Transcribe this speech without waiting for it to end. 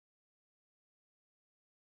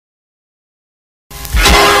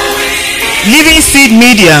Living Seed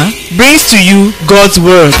Media brings to you God's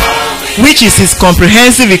Word, which is His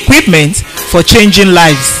comprehensive equipment for changing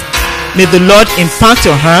lives. May the Lord impact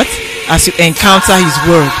your heart as you encounter His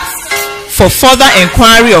Word. For further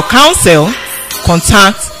inquiry or counsel,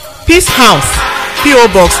 contact Peace House, P.O.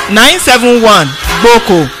 Box 971,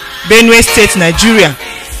 Boko, Benue State, Nigeria.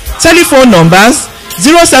 Telephone numbers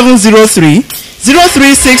 0703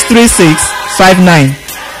 0363659,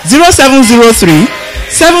 0703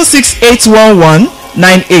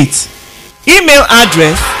 7681198. Email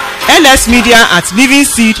address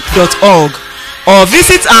lsmedia@livingseed.org, or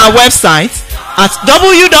visit our website at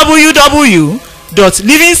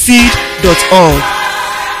www.livingseed.org.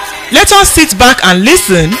 Let us sit back and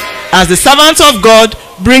listen as the servant of God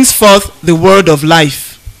brings forth the word of life.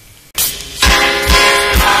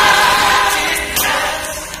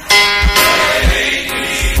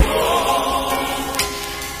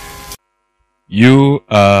 You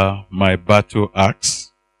are my battle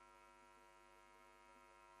axe.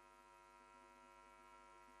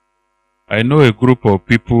 I know a group of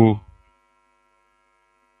people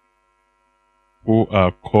who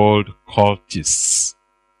are called cultists,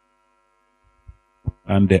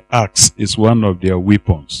 and the axe is one of their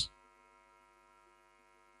weapons.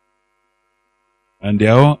 And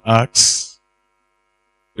their own axe,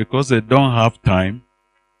 because they don't have time,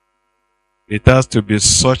 it has to be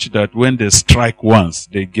such that when they strike once,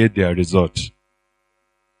 they get their result.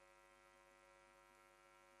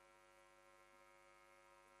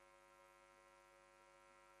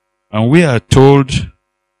 And we are told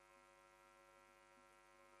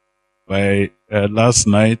by last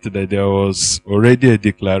night that there was already a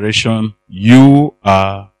declaration, you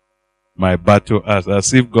are my battle axe,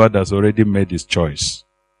 as if God has already made His choice.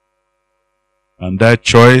 And that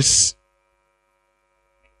choice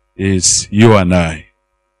is you and I.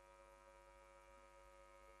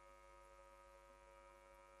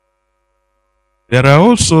 There are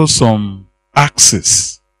also some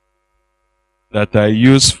axes that are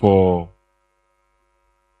used for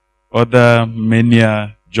other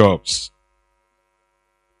menial jobs.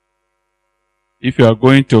 If you are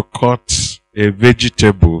going to cut a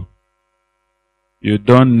vegetable, you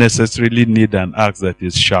don't necessarily need an axe that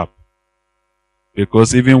is sharp,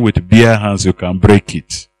 because even with bare hands you can break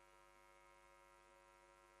it.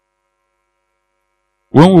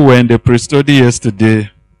 When we were in the pre-study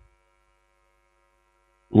yesterday,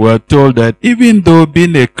 we were told that even though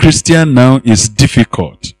being a Christian now is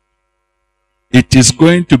difficult, it is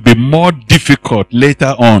going to be more difficult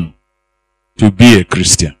later on to be a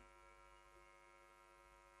Christian.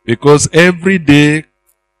 Because every day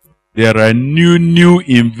there are new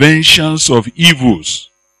inventions of evils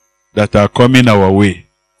that are coming our way.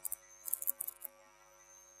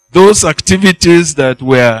 Those activities that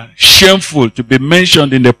were shameful to be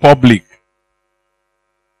mentioned in the public,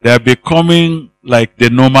 they are becoming like the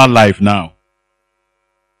normal life now.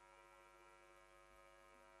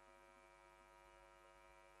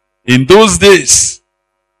 In those days,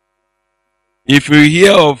 if you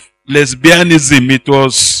hear of lesbianism,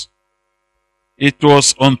 it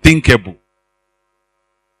was unthinkable.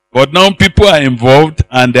 But now people are involved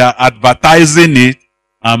and they are advertising it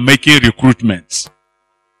and making recruitments.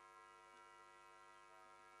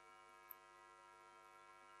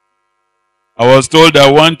 I was told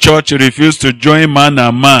that one church refused to join man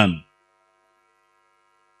and man,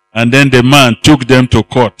 and then the man took them to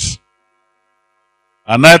court.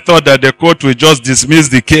 And I thought that the court would just dismiss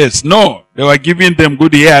the case. No, they were giving them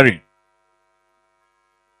good hearing.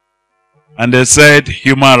 And they said,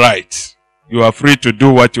 human rights. You are free to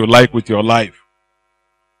do what you like with your life.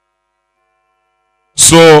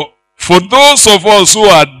 So, for those of us who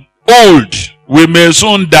are old, we may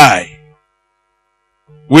soon die.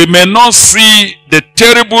 We may not see the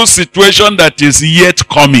terrible situation that is yet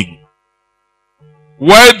coming.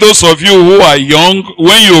 While those of you who are young,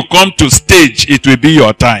 when you come to stage, it will be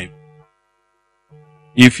your time.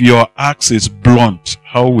 If your axe is blunt,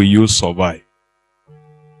 how will you survive?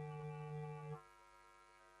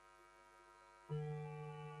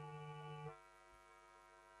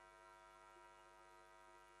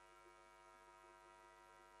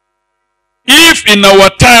 If in our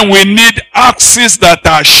time we need axes that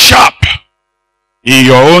are sharp, in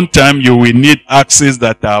your own time you will need axes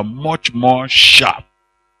that are much more sharp.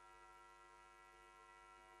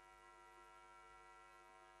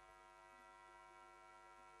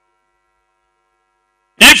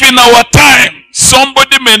 If in our time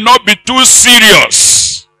somebody may not be too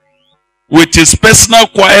serious with his personal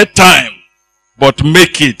quiet time, but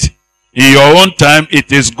make it, in your own time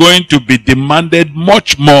it is going to be demanded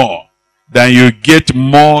much more than you get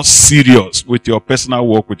more serious with your personal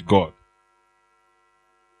walk with God.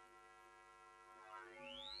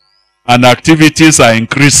 and activities are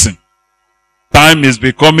increasing. Time is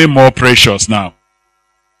becoming more precious now.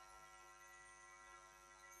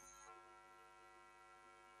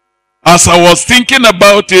 As I was thinking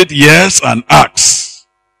about it, yes, an axe.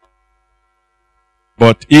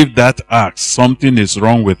 But if that axe, something is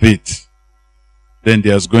wrong with it, then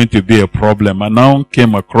there's going to be a problem. I now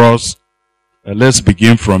came across, let's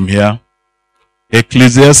begin from here.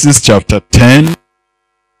 Ecclesiastes chapter 10.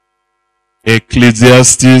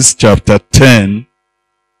 Ecclesiastes chapter 10.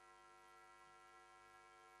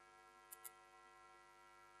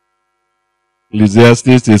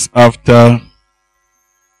 Ecclesiastes is after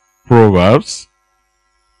Proverbs.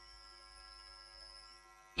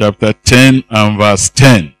 Chapter 10 and verse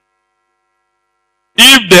 10.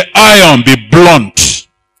 If the iron be blunt,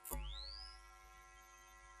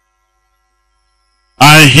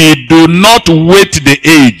 and he do not wait the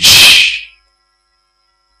age,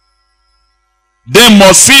 then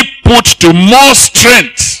must he put to more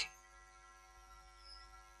strength.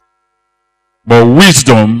 But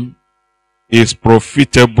wisdom is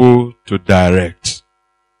profitable to direct.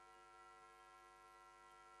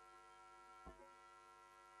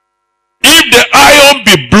 If the iron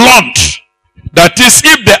be blunt, that is,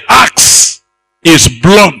 if the axe is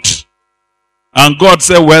blunt, and God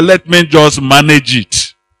said, well, let me just manage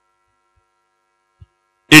it,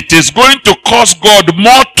 it is going to cause God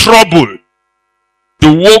more trouble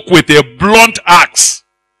to work with a blunt axe.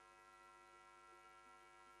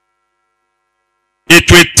 It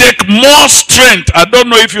will take more strength. I don't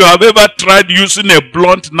know if you have ever tried using a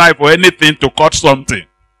blunt knife or anything to cut something.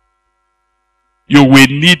 You will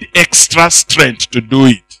need extra strength to do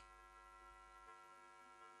it.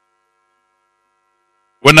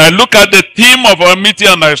 When I look at the theme of our meeting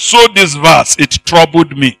and I saw this verse, it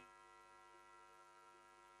troubled me.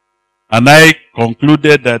 And I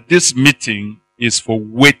concluded that this meeting is for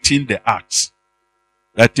whetting the axe.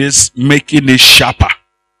 That is, making it sharper.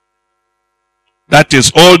 That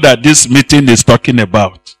is all that this meeting is talking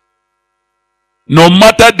about. No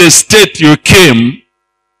matter the state you came,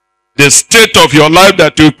 the state of your life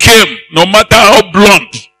that you came, no matter how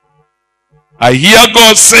blunt, I hear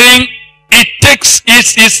God saying, it takes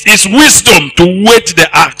its wisdom to whet the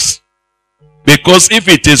axe. Because if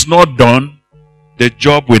it is not done, the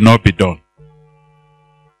job will not be done.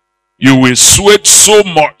 You will sweat so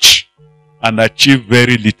much and achieve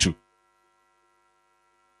very little.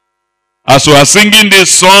 As we are singing this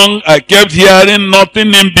song, I kept hearing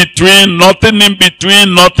nothing in between, nothing in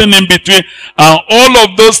between, nothing in between. And all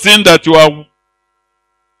of those things that you are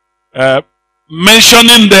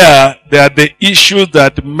mentioning there, they are the issues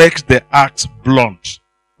that makes the axe blunt.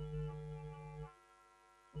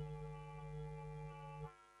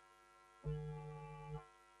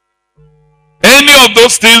 Any of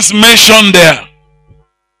those things mentioned there,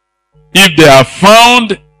 if they are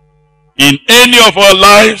found in any of our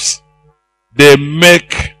lives, they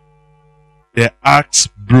make the axe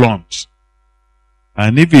blunt.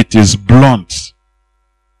 And if it is blunt,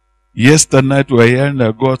 yesterday night we were hearing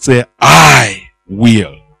that God say, I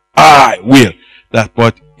will. That,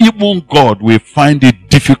 but even God will find it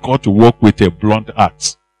difficult to work with a blunt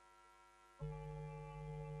axe.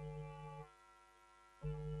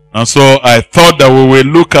 And so I thought that we will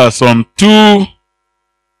look at some one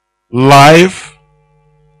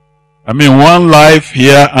life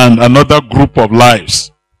here and another group of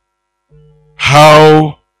lives.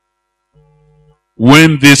 How,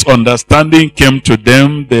 when this understanding came to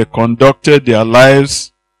them, they conducted their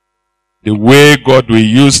lives the way God will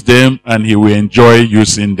use them and He will enjoy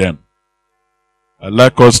using them. I'd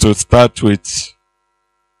like us to start with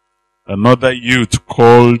another youth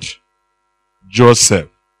called Joseph.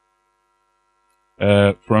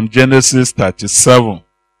 From Genesis 37.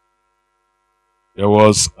 There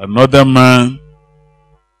was another man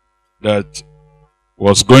that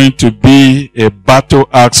was going to be a battle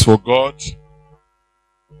axe for God.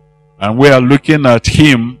 And we are looking at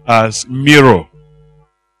him as mirror.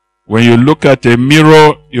 When you look at a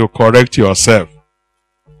mirror, you correct yourself.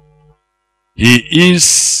 He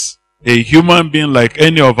is a human being like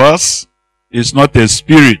any of us. He's not a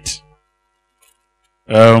spirit.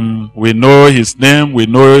 We know his name, we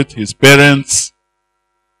know it, his parents.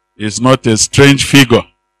 He's not a strange figure.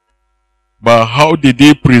 But how did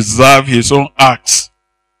he preserve his own acts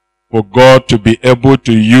for God to be able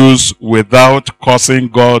to use without causing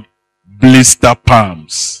God blister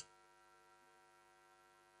palms?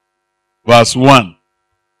 Verse 1.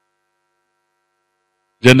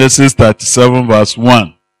 Genesis 37 verse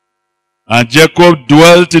 1. And Jacob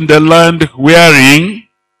dwelt in the land wherein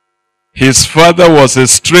his father was a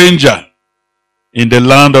stranger in the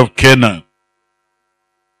land of Canaan.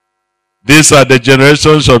 These are the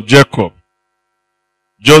generations of Jacob.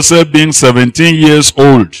 Joseph, being 17 years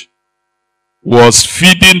old, was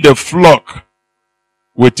feeding the flock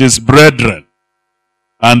with his brethren,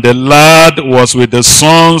 and the lad was with the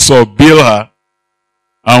sons of Bilhah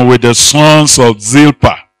and with the sons of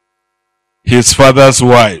Zilpah, his father's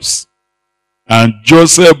wives. And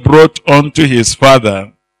Joseph brought unto his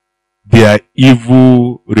father their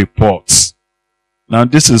evil reports. Now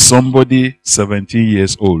this is somebody 17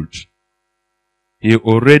 years old. He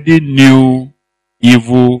already knew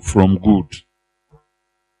evil from good.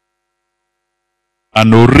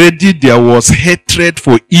 And already there was hatred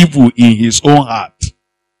for evil in his own heart.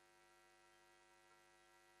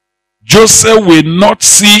 Joseph will not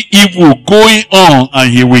see evil going on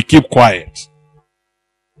and he will keep quiet.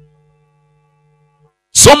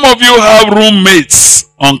 Some of you have roommates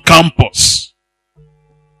on campus,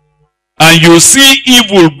 and you see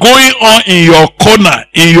evil going on in your corner,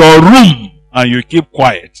 in your room, and you keep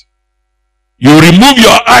quiet. You remove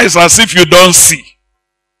your eyes as if you don't see.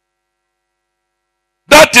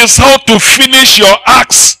 That is how to finish your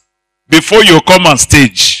acts before you come on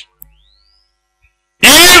stage.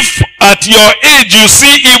 If at your age you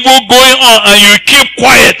see evil going on and you keep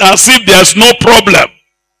quiet as if there's no problem,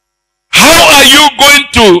 how are you going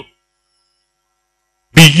to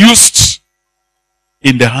be used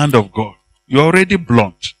in the hand of God? You're already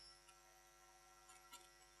blunt.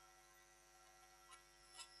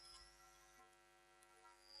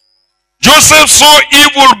 Joseph saw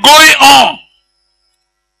evil going on.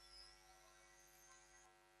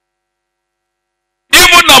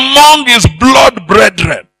 Even among his blood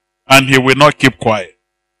brethren, and he will not keep quiet.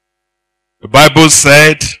 The Bible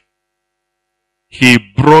said he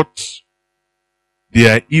brought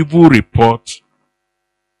their evil report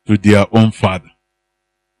to their own father.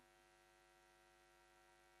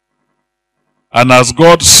 And as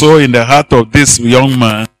God saw in the heart of this young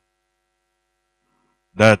man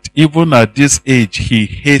that even at this age he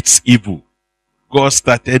hates evil, God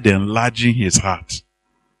started enlarging his heart.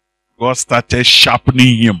 God started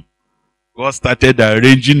sharpening him. God started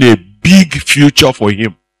arranging a big future for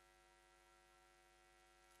him.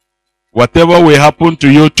 Whatever will happen to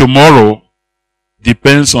you tomorrow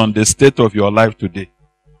depends on the state of your life today.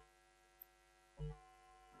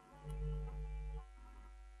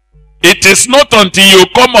 It is not until you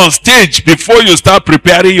come on stage before you start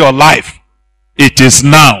preparing your life. It is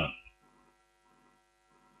now.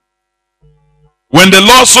 When the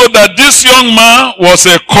Lord saw that this young man was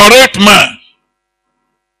a correct man,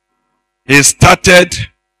 he started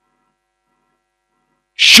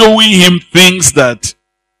showing him things that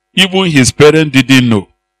even his parents didn't know.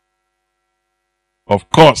 Of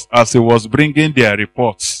course, as he was bringing their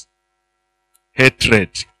reports,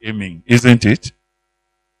 hatred came in, isn't it?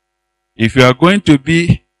 If you are going to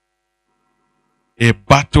be a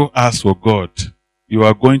battle axe for God, you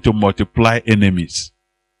are going to multiply enemies.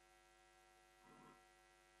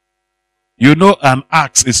 You know, an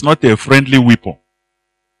axe is not a friendly weapon.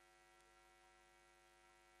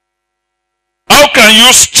 How can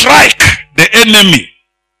you strike the enemy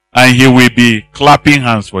and he will be clapping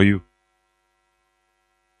hands for you?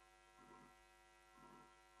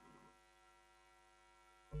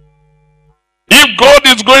 If God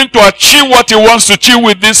is going to achieve what he wants to achieve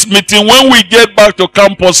with this meeting, when we get back to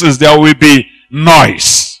campuses, there will be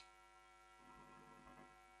noise.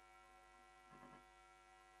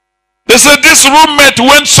 They said this roommate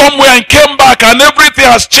went somewhere and came back and everything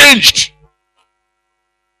has changed.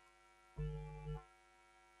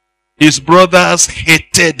 His brothers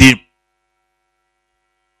hated him.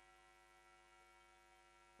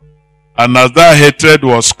 And as that hatred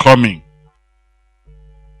was coming,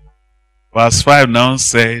 verse 5 now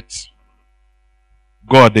said,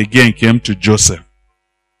 God again came to Joseph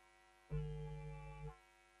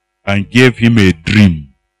and gave him a dream.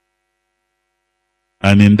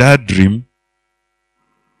 And in that dream,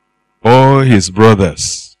 all his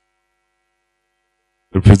brothers,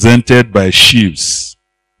 represented by sheaves,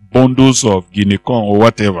 bundles of guinea corn or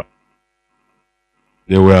whatever,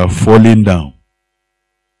 they were falling down.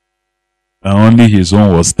 And only his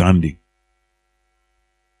own was standing.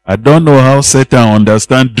 I don't know how Satan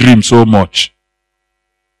understands dreams so much.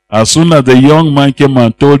 As soon as the young man came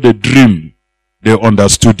and told the dream, they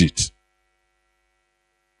understood it.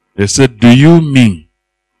 They said, do you mean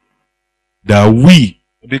that we,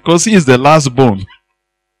 because he is the last born,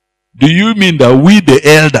 do you mean that we the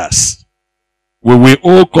elders, we will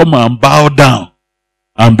all come and bow down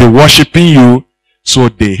and be worshiping you? So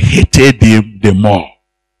they hated him the more.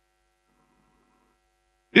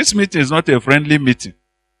 This meeting is not a friendly meeting.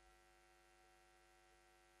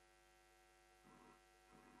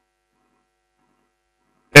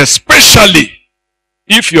 Especially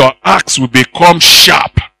if your axe will become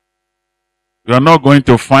sharp. You are not going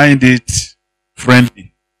to find it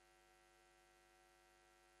friendly.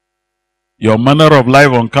 Your manner of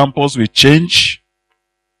life on campus will change.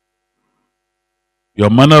 Your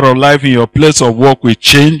manner of life in your place of work will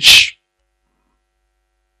change.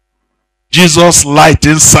 Jesus' light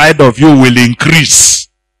inside of you will increase.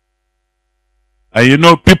 And you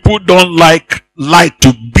know, people don't like light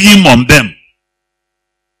to beam on them.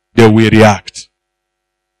 They will react.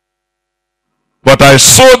 But I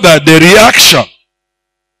saw that the reaction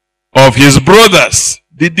of his brothers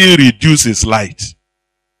didn't reduce his light.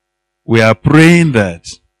 We are praying that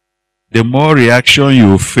the more reaction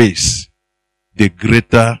you face, the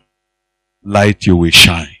greater light you will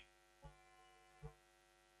shine.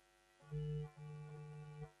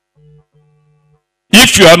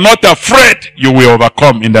 If you are not afraid, you will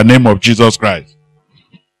overcome in the name of Jesus Christ.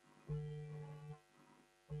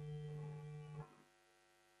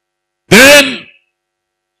 Then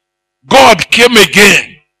God came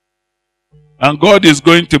again. And God is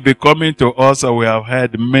going to be coming to us, as we have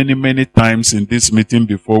heard many, many times in this meeting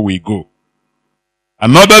before we go.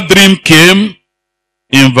 Another dream came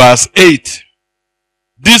in verse 8.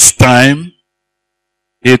 This time,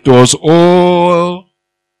 it was all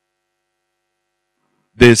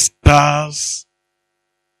the stars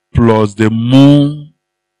plus the moon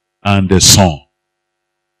and the sun.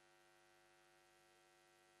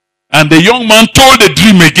 And the young man told the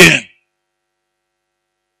dream again.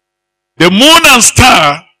 The moon and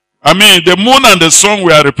star, the moon and the sun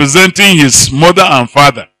were representing his mother and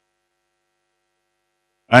father.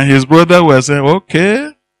 And his brother was saying,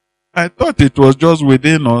 okay, I thought it was just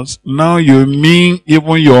within us. Now you mean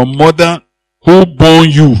even your mother who bore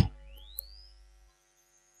you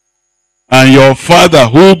and your father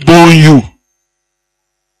who bore you,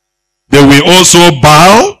 they will also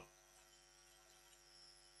bow?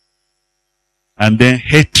 And then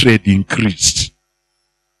hatred increased.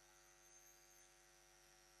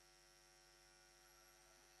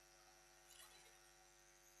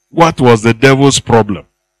 What was the devil's problem?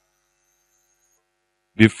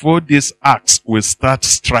 Before this axe will start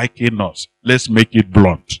striking us, let's make it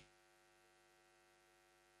blunt.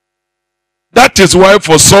 That is why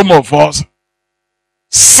for some of us,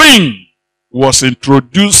 sin was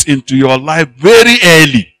introduced into your life very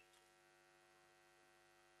early.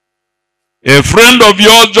 A friend of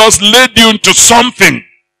yours just led you into something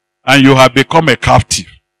and you have become a captive.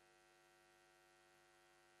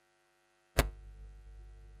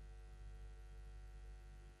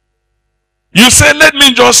 You say, let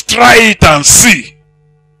me just try it and see.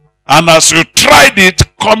 And as you tried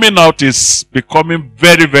it, coming out is becoming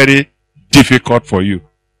very, very difficult for you.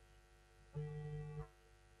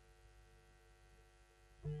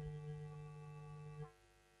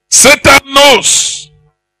 Satan knows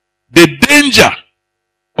the danger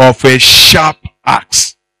of a sharp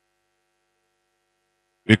axe,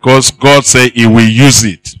 because God said he will use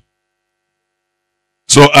it.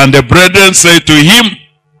 So, and the brethren say to him,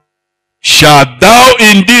 shalt thou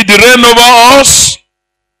indeed reign over us?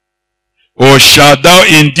 Or shalt thou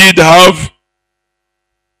indeed have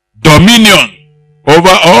dominion over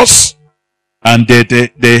us? And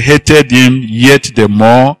they hated him yet the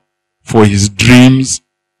more for his dreams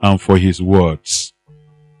and for his words.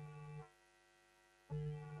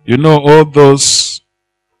 You know, all those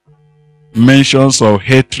mentions of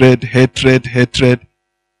hatred,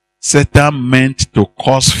 Satan meant to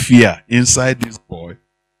cause fear inside this boy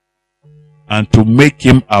and to make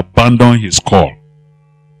him abandon his call.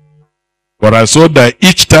 But I saw that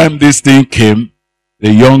each time this thing came,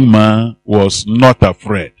 the young man was not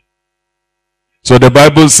afraid. So the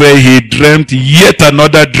Bible says he dreamt yet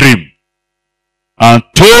another dream and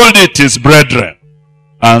told it his brethren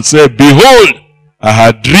and said, behold, I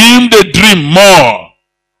had dreamed a dream more,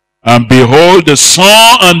 and behold, the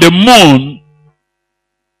sun and the moon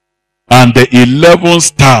and the 11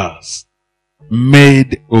 stars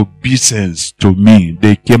made obeisance to me.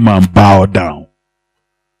 They came and bowed down.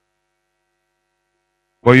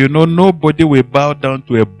 But you know, nobody will bow down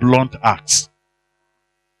to a blunt axe.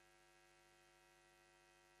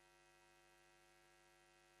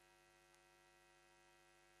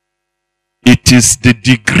 It is the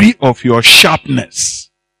degree of your sharpness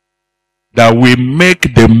that will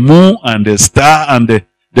make the moon and the star and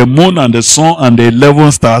the moon and the sun and the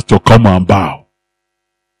 11 stars to come and bow.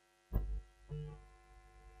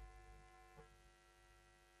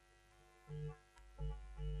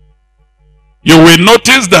 You will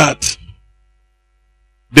notice that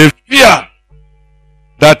the fear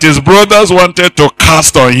that his brothers wanted to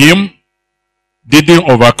cast on him didn't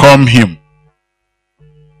overcome him.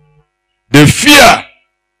 The fear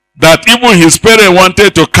that even his parents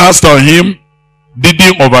wanted to cast on him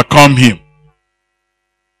didn't overcome him.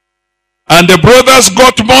 And the brothers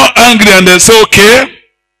got more angry and they said, okay,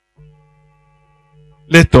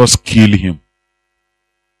 let us kill him.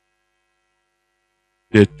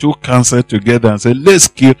 They took counsel together and said,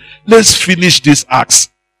 let's finish this axe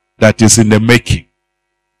that is in the making.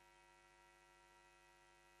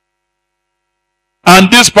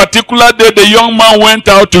 And this particular day, the young man went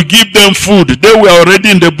out to give them food. They were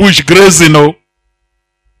already in the bush grazing. The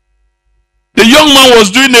young man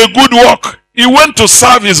was doing a good work. He went to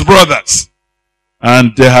serve his brothers.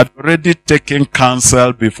 And they had already taken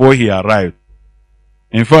counsel before he arrived.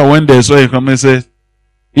 In fact, when they saw him come, they said,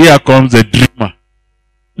 here comes the dreamer.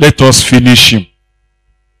 Let us finish him.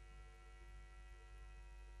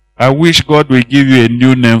 I wish God will give you a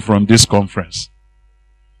new name from this conference.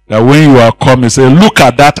 That when you are coming, say, look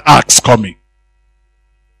at that axe coming.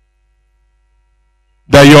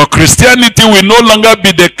 That your Christianity will no longer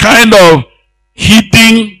be the kind of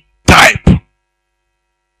hidden type.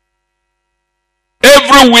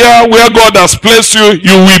 Everywhere where God has placed you,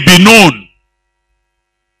 you will be known.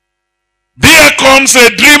 There comes a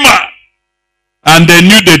dreamer. And they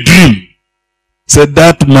knew the dream. Said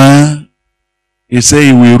that man, he said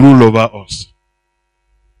he will rule over us.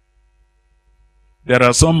 There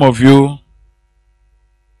are some of you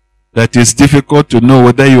that it's difficult to know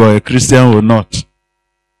whether you are a Christian or not.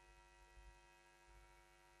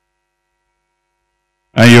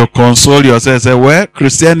 And you console yourself, say, well,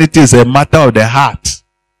 Christianity is a matter of the heart.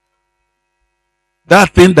 That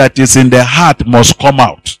thing that is in the heart must come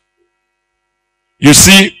out. You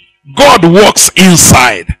see, God works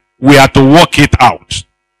inside. We are to work it out.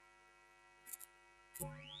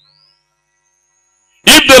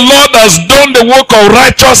 If the Lord has done the work of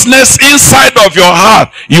righteousness inside of your heart,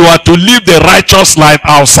 you are to live the righteous life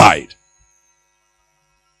outside.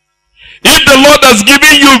 If the Lord has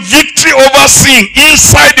given you victory over sin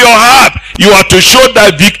inside your heart, you are to show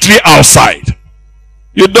that victory outside.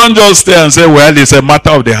 You don't just stay and say, well, it's a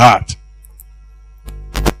matter of the heart.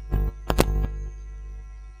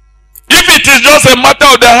 If it is just a matter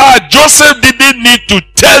of the heart, Joseph didn't need to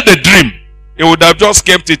tell the dream. He would have just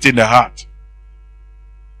kept it in the heart.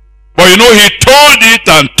 But you know, he told it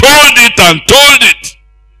and told it and told it.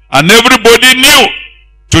 And everybody knew,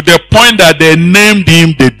 to the point that they named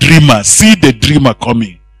him the dreamer. See the dreamer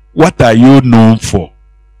coming. What are you known for?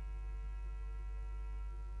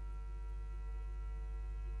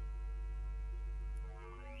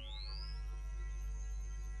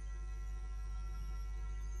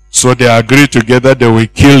 So they agreed together they will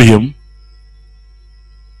kill him.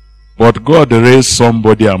 But God raised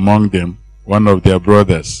somebody among them, one of their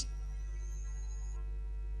brothers.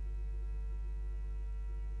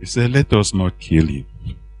 He said, let us not kill him.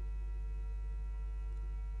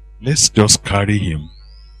 Let's just carry him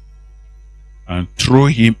and throw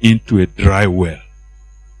him into a dry well.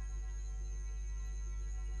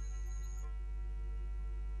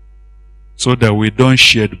 So that we don't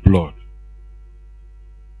shed blood.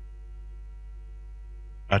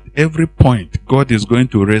 At every point, God is going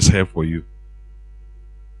to raise hell for you.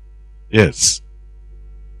 Yes.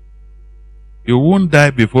 You won't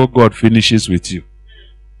die before God finishes with you.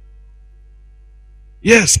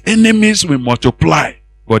 Yes, enemies will multiply,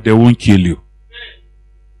 but they won't kill you.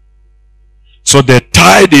 So they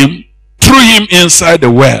tied him, threw him inside the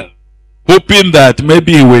well, hoping that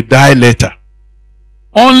maybe he will die later.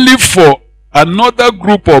 Only for another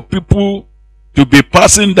group of people to be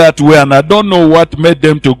passing that way, and I don't know what made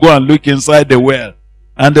them to go and look inside the well.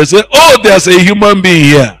 And they say, oh, there's a human being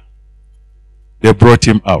here. They brought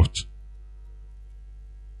him out.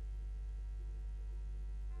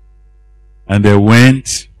 And they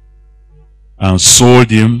went and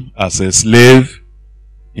sold him as a slave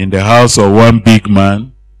in the house of one big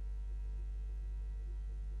man.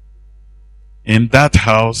 In that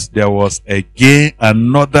house, there was again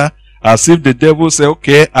another, as if the devil said,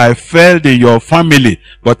 okay, I failed in your family,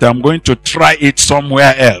 but I'm going to try it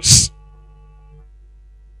somewhere else.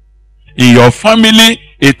 In your family,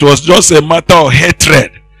 it was just a matter of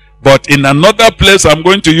hatred. But in another place, I'm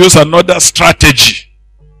going to use another strategy.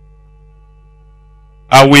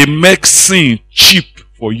 I will make sin cheap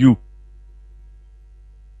for you.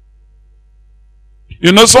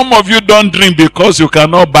 You know, some of you don't drink because you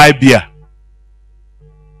cannot buy beer.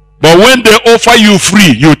 But when they offer you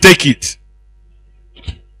free, you take it.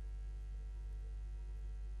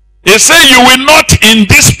 They say you will not in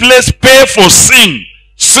this place pay for sin.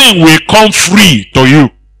 Sin will come free to you.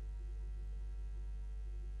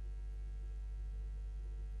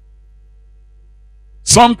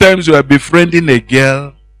 Sometimes you are befriending a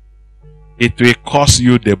girl it will cost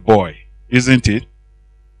you the boy, isn't it?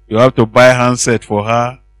 You have to buy handset for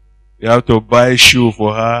her. You have to buy shoe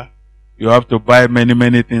for her. You have to buy many,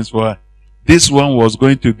 many things for her. This one was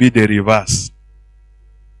going to be the reverse.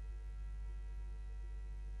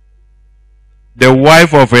 The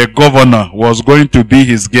wife of a governor was going to be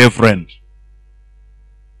his girlfriend.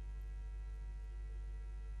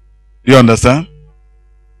 Do you understand?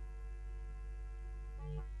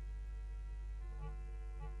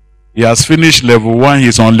 He has finished level 1,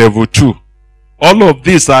 he's on level 2. All of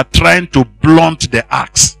these are trying to blunt the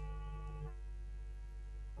axe.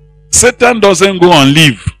 Satan doesn't go on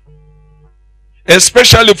leave.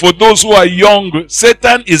 Especially for those who are young,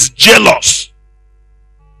 Satan is jealous.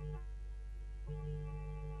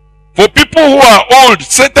 For people who are old,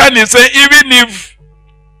 Satan is saying, even if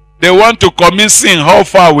they want to commit sin, how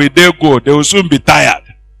far will they go? They will soon be tired.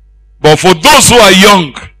 But for those who are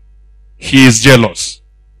young, he is jealous.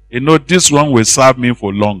 You know, this one will serve me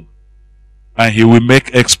for long. And he will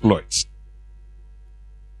make exploits.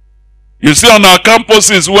 You see, on our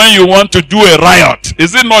campuses, when you want to do a riot,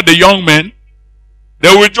 is it not the young men?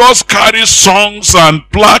 They will just carry songs and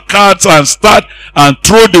placards and start and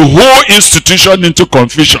throw the whole institution into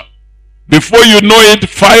confusion. Before you know it,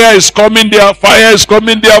 fire is coming there, fire is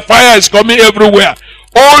coming there, fire is coming everywhere.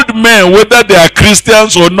 Old men, whether they are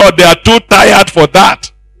Christians or not, they are too tired for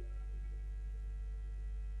that.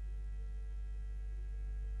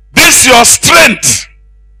 This your strength.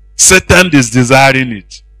 Satan is desiring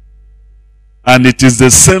it. And it is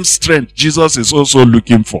the same strength Jesus is also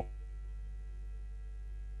looking for.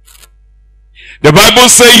 The Bible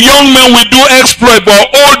says young men will do exploit,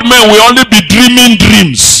 but old men will only be dreaming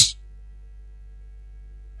dreams.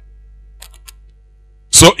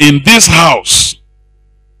 So in this house,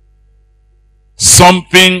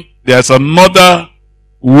 there's another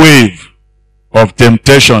wave of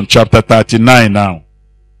temptation, chapter 39 now.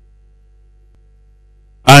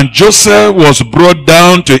 And Joseph was brought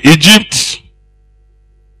down to Egypt,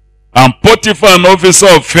 and Potiphar, an officer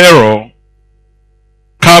of Pharaoh,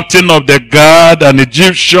 captain of the guard, an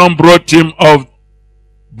Egyptian, bought him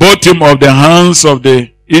of the hands of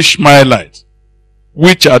the Ishmaelites,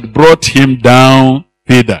 which had brought him down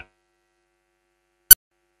thither.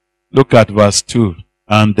 Look at verse 2.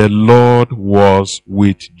 And the Lord was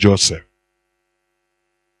with Joseph.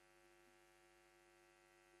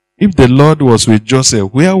 If the Lord was with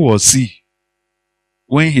Joseph, where was he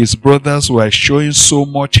when his brothers were showing so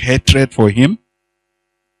much hatred for him?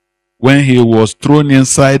 When he was thrown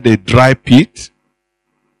inside a dry pit?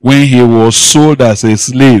 When he was sold as a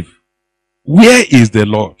slave? Where is the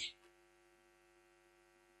Lord?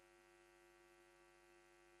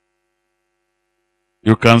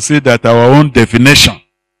 You can see that our own definition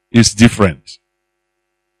is different.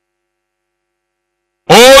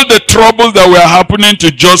 All the troubles that were happening to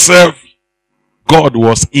Joseph, God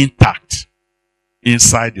was intact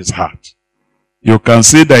inside his heart. You can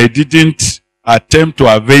see that he didn't attempt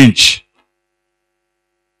to avenge.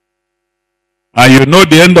 And you know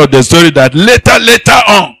the end of the story, that later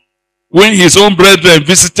on, when his own brethren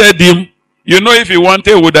visited him, you know, if he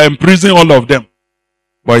wanted, he would have imprisoned all of them.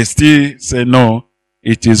 But he still said, no,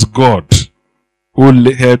 it is God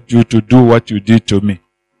who helped you to do what you did to me.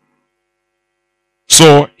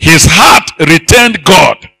 So his heart returned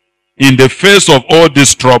God in the face of all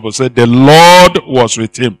these troubles. Said the Lord was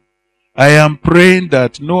with him. I am praying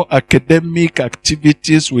that no academic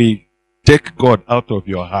activities will take God out of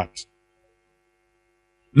your heart.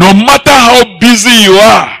 No matter how busy you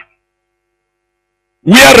are,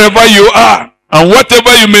 wherever you are, and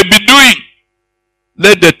whatever you may be doing,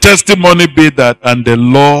 let the testimony be that, and the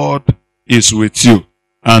Lord is with you,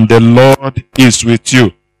 and the Lord is with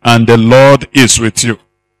you, and the Lord is with you.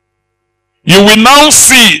 You will now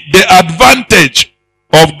see the advantage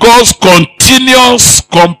of God's continuous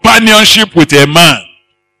companionship with a man.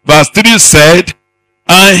 Verse 3 said,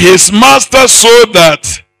 and his master saw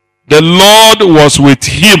that the Lord was with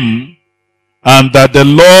him, and that the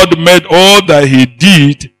Lord made all that he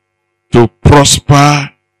did to prosper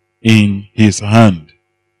in his hand.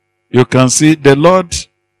 You can see the Lord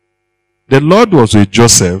was with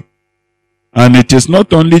Joseph. And it is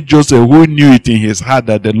not only Joseph who knew it in his heart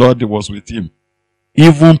that the Lord was with him.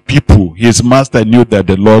 Even people, his master, knew that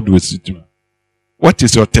the Lord was with him. What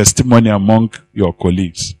is your testimony among your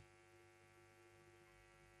colleagues?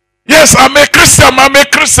 Yes, I'm a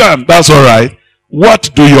Christian. That's all right.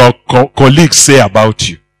 What do your colleagues say about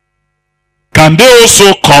you? Can they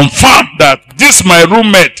also confirm that this my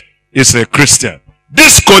roommate is a Christian?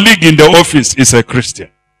 This colleague in the office is a Christian?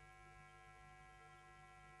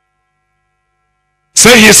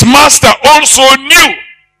 Say his master also knew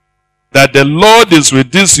that the Lord is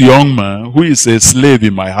with this young man who is a slave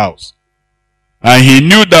in my house. And he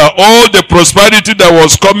knew that all the prosperity that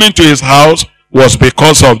was coming to his house was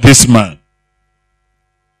because of this man.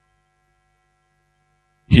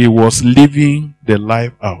 He was living the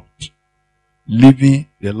life out. Living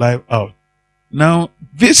the life out. Now,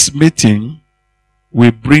 this meeting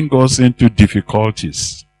will bring us into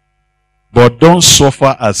difficulties. But don't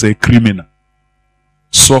suffer as a criminal.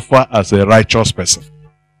 Suffer as a righteous person.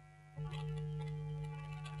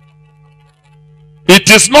 It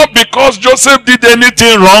is not because Joseph did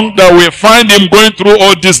anything wrong that we find him going through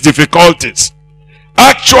all these difficulties.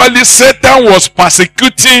 Actually, Satan was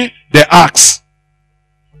persecuting the axe.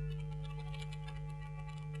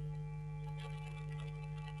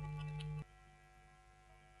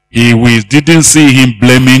 We didn't see him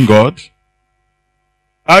blaming God.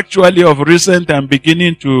 Actually, of recent, I'm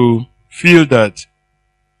beginning to feel that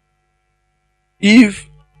if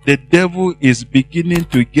the devil is beginning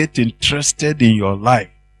to get interested in your life,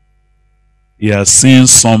 he has seen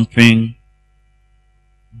something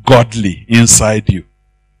godly inside you.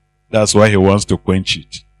 That's why he wants to quench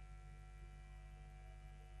it.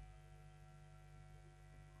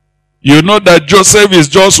 You know that Joseph is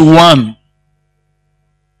just one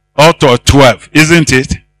out of 12, isn't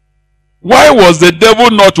it? Why was the devil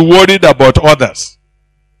not worried about others?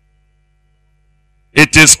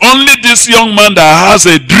 It is only this young man that has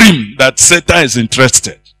a dream that Satan is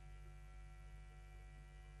interested.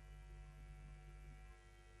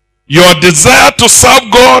 Your desire to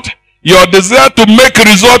serve God, your desire to make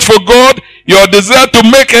result for God, your desire to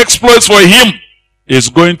make exploits for Him is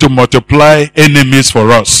going to multiply enemies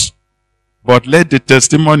for us. But let the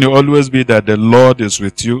testimony always be that the Lord is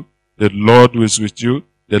with you, the Lord is with you,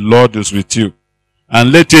 the Lord is with you.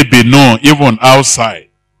 And let it be known even outside.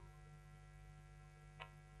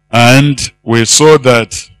 And we saw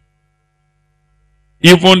that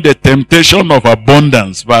even the temptation of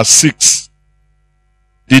abundance, verse 6,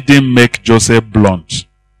 didn't make Joseph blunt.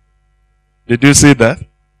 Did you see that?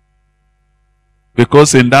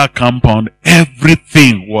 Because in that compound,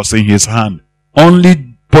 everything was in his hand.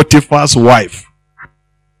 Only Potiphar's wife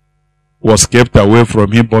was kept away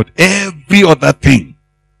from him, but every other thing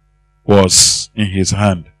was in his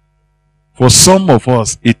hand. For some of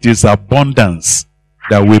us, it is abundance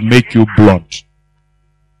that will make you blunt.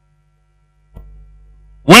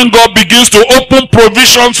 When God begins to open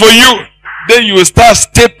provision for you, then you will start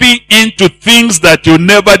stepping into things that you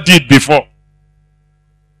never did before.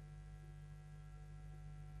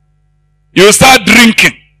 You will start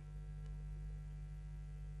drinking.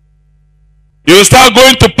 You will start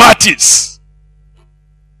going to parties.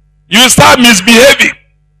 You will start misbehaving.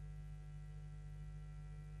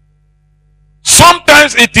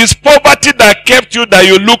 Sometimes it is poverty that kept you that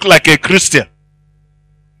you look like a Christian.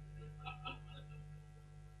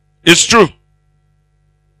 It's true.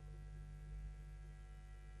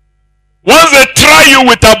 Once they try you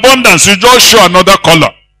with abundance, you just show another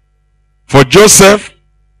color. For Joseph,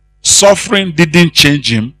 suffering didn't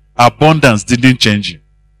change him. Abundance didn't change him.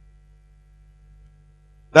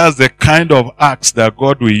 That's the kind of acts that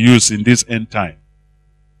God will use in this end time.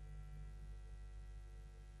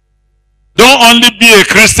 Don't only be a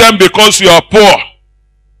Christian because you are poor.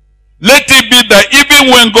 Let it be that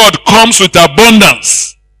even when God comes with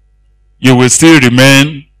abundance, you will still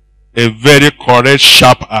remain a very correct,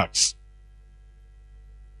 sharp axe.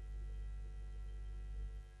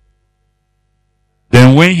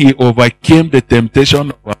 Then when he overcame the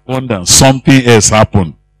temptation of abundance, something else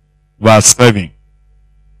happened. Verse 7.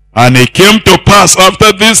 And it came to pass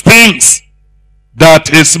after these things that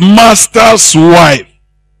his master's wife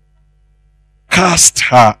cast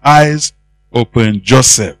her eyes upon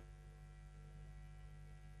Joseph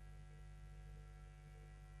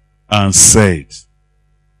and said,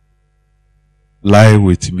 lie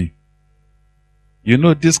with me. You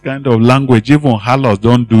know, this kind of language, even harlots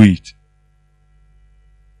don't do it.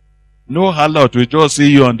 No harlot will just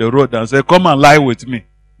see you on the road and say, come and lie with me.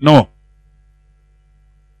 No.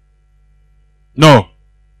 No.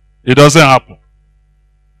 It doesn't happen.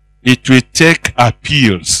 It will take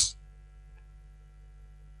appeals.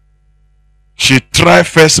 She tried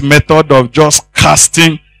first method of just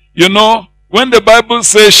casting. You know, when the Bible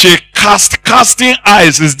says she casting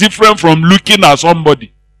eyes is different from looking at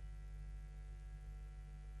somebody.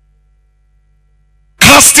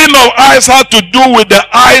 Casting of eyes had to do with the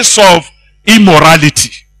eyes of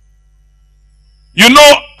immorality. You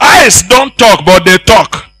know, eyes don't talk, but they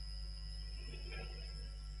talk.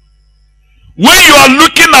 When you are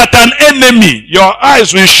looking at an enemy, your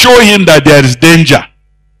eyes will show him that there is danger.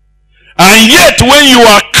 And yet, when you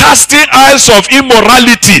are casting eyes of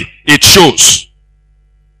immorality, it shows.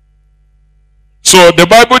 So the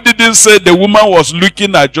Bible didn't say the woman was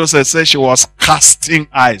looking at Joseph, it said she was casting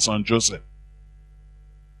eyes on Joseph.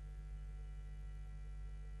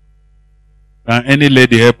 Can any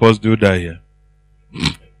lady help us do that here?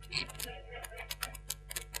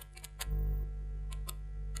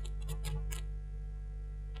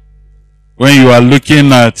 When you are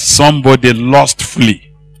looking at somebody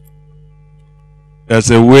lustfully, there's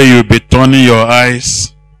a way you'll be turning your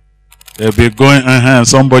eyes. They'll be going,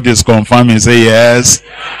 somebody is confirming, say yes.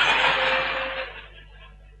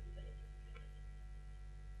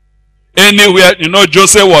 Anywhere,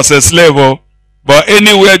 Joseph was a slave, but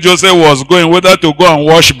anywhere Joseph was going, whether to go and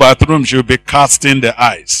wash bathroom, she'll be casting the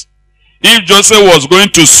eyes. If Joseph was going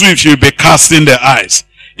to sweep, she'll be casting the eyes.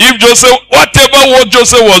 If Joseph, what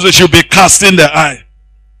Joseph was, she'll be casting the eye.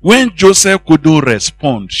 When Joseph couldn't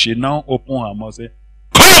respond, she now opened her mouth and said,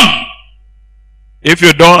 come! If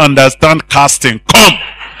you don't understand casting, come!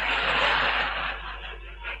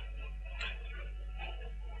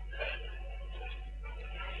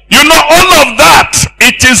 All of that,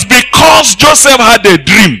 it is because Joseph had a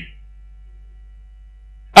dream.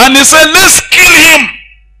 And he said, let's kill him.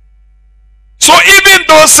 So even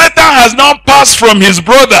though Satan has now passed from his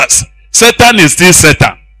brothers, Satan is still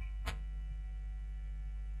Satan.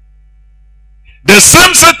 The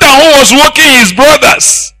same Satan who was working his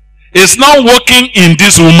brothers is now working in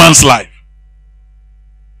this woman's life.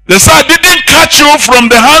 They said, I didn't catch you from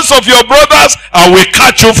the hands of your brothers, I will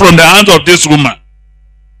catch you from the hands of this woman.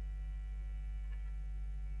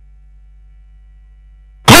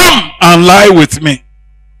 Come and lie with me.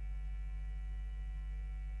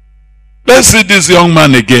 Let's see this young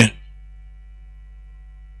man again.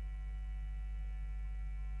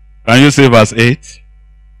 Can you say verse 8?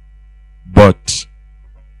 But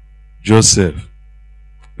Joseph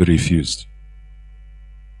refused.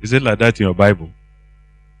 Is it like that in your Bible?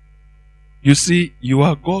 You see, you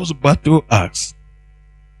are God's battle axe,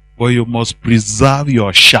 but you must preserve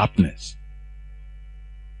your sharpness.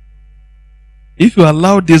 If you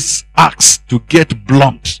allow this axe to get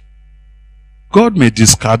blunt, God may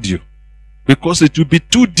discard you because it will be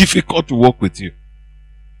too difficult to work with you.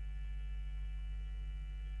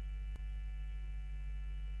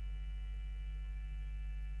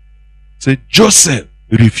 So Joseph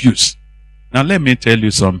refused. Now let me tell you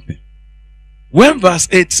something. When verse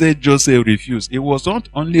 8 said Joseph refused, it was not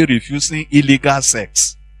only refusing illegal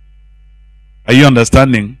sex. Are you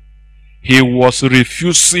understanding? He was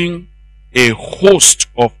refusing a host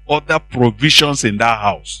of other provisions in that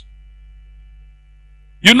house.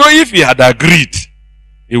 If he had agreed,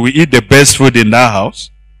 he will eat the best food in that house.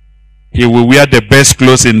 He will wear the best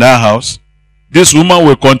clothes in that house. This woman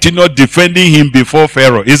will continue defending him before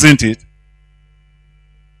Pharaoh, isn't it?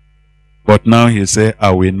 But now he said,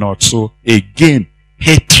 I will not. So again,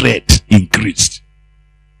 hatred increased.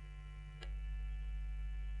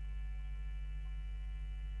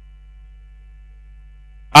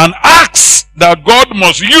 An axe that God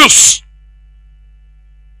must use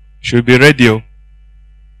should be ready. You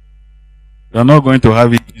are not going to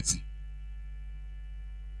have it easy.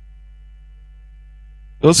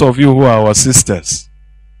 Those of you who are our sisters,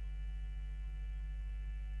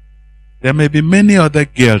 there may be many other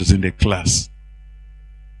girls in the class,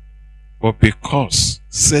 but because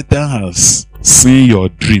Satan has seen your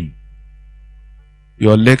dream,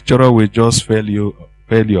 your lecturer will just fail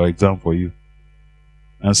your exam for you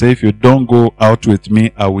and say, if you don't go out with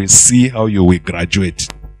me, I will see how you will graduate.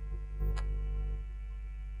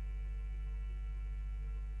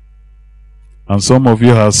 And some of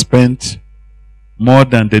you have spent more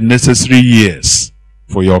than the necessary years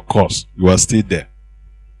for your course. You are still there.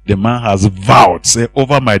 The man has vowed, say,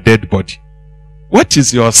 over my dead body. What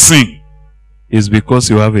is your sin? It's because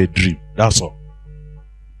you have a dream. That's all.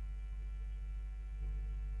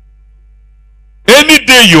 Any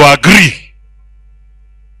day you agree,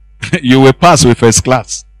 you will pass with first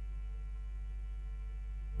class.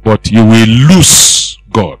 But you will lose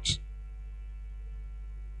God.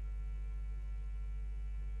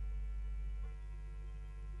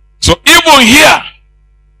 So even here,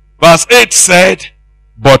 verse 8 said,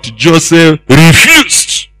 but Joseph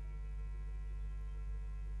refused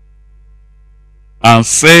and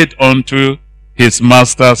said unto his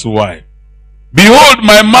master's wife, behold,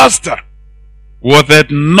 my master, was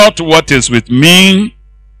it not what is with me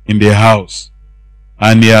in the house?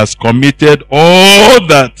 And he has committed all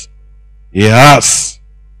that he has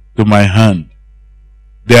to my hand.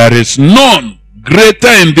 There is none greater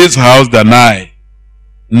in this house than I,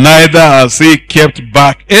 neither has he kept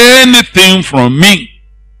back anything from me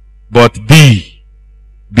but thee,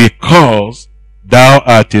 because thou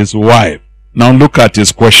art his wife. Now look at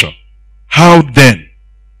his question. How then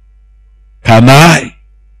can I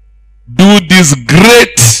do this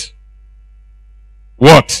great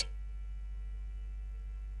what?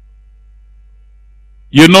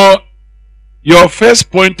 You know, your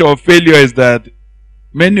first point of failure is that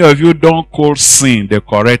many of you don't call sin the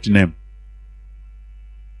correct name.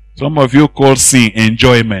 Some of you call sin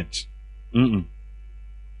enjoyment.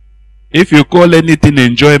 If you call anything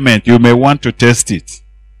enjoyment, you may want to test it.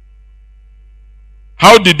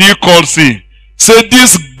 How did he call sin? Say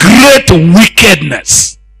this great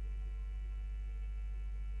wickedness.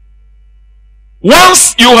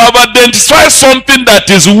 Once you have identified something that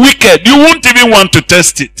is wicked, you won't even want to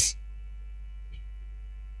test it.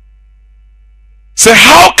 Say,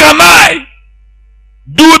 how can I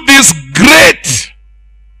do this great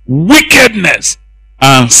wickedness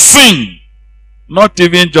and sin? Not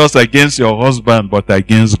even just against your husband, but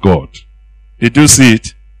against God. Did you see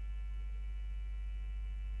it?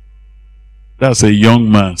 That's a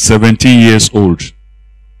young man, 17 years old.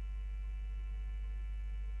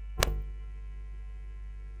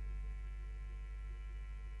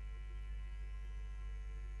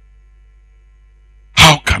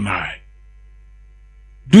 How can I?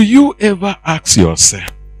 Do you ever ask yourself,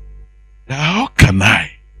 how can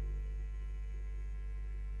I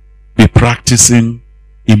be practicing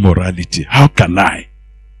immorality? How can I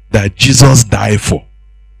that Jesus died for?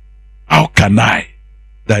 How can I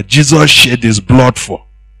that Jesus shed his blood for?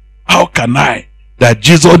 How can I that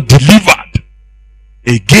Jesus delivered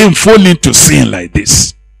again fall into sin like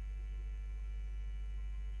this?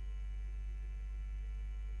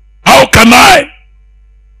 How can I?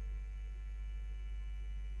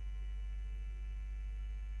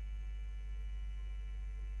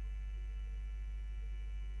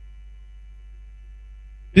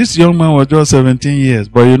 This young man was just 17 years,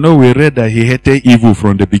 but you know, we read that he hated evil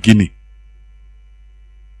from the beginning.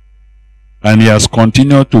 And he has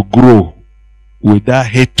continued to grow with that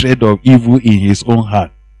hatred of evil in his own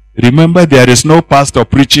heart. Remember, there is no pastor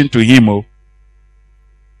preaching to him. Oh.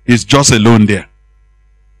 He's just alone there.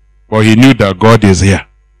 But he knew that God is here.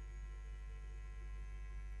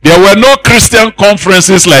 There were no Christian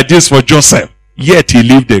conferences like this for Joseph, yet he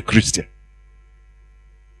lived a Christian.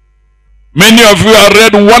 Many of you have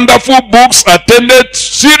read wonderful books, attended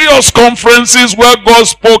serious conferences where God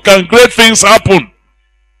spoke and great things happened.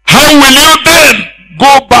 How will you then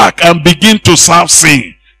go back and begin to serve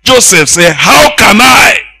sin? Joseph said, how can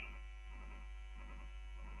I?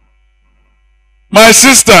 My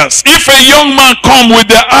sisters, if a young man come with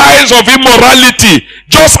the eyes of immorality,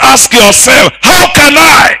 just ask yourself, how can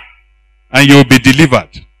I? And you'll be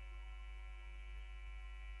delivered.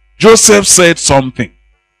 Joseph said something.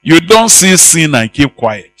 You don't see sin and keep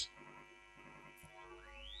quiet.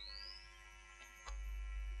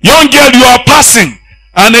 Young girl, you are passing,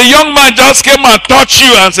 and a young man just came and touched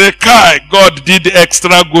you and said, Kai, God did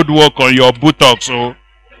extra good work on your buttocks. So.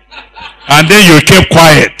 And then you keep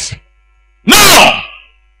quiet. No!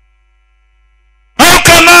 How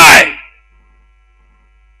can I?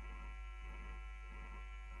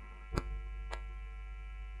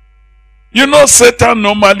 You know, Satan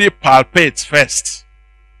normally palpates first.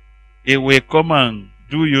 He will come and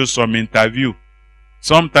do you some interview,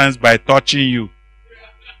 sometimes by touching you.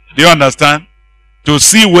 Do you understand? To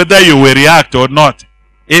see whether you will react or not.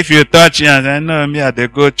 If you touch him and say, no, me at the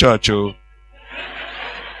go church. Oh.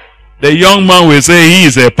 The young man will say he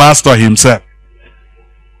is a pastor himself.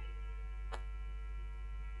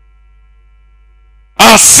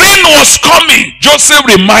 As sin was coming, Joseph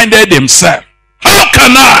reminded himself, how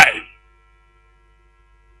can I?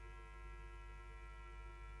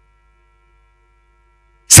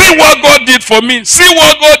 See what God did for me. See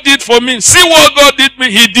what God did for me. See what God did me.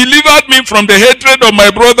 He delivered me from the hatred of my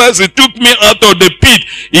brothers. He took me out of the pit.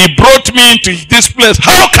 He brought me into this place.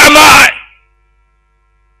 How can I?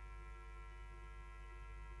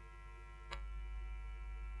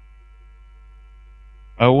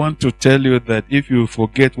 I want to tell you that if you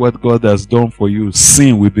forget what God has done for you,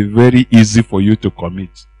 sin will be very easy for you to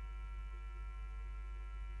commit.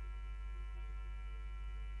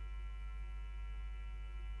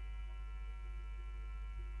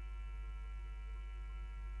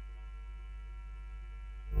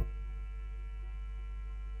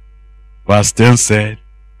 Verse 10 said,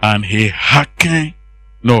 and he hearkened.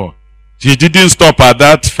 No, he didn't stop at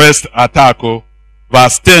that first attack. Oh.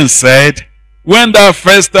 Verse 10 said, when that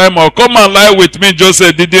first time, oh, come and lie with me,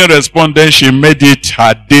 Joseph didn't respond, then she made it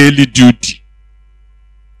her daily duty.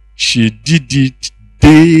 She did it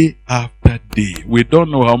day after day. We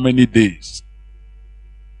don't know how many days.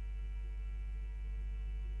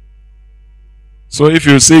 So if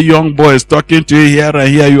you see young boys talking to you here and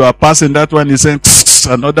here, you are passing, that one is saying,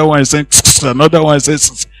 another one is saying, another one is saying,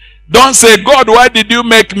 don't say, God, why did you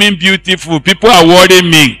make me beautiful? People are worrying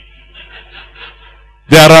me.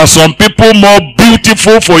 There are some people more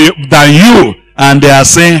beautiful for you than you, and they are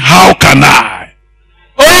saying, how can I?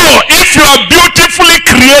 Oh, if you are beautifully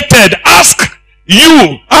created, ask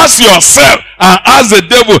yourself, and ask the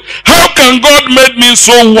devil, how can God make me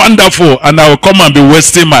so wonderful, and I will come and be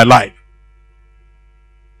wasting my life?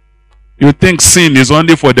 You think sin is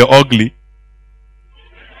only for the ugly?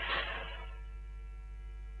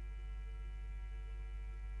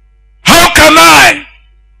 How can I?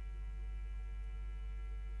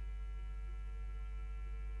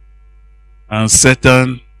 And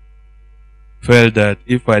Satan felt that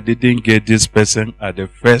if I didn't get this person at the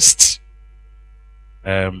first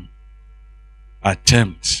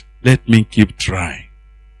attempt, let me keep trying.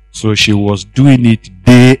 So she was doing it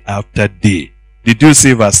day after day. Did you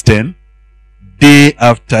see verse 10? Day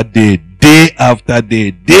after day, day after day,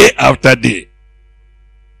 day after day.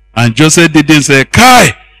 And Joseph didn't say,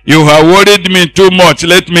 Kai, you have worried me too much,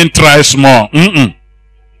 let me try small. You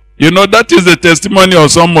know, that is the testimony of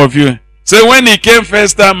some of you. So when he came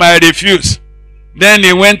first time, I refused. Then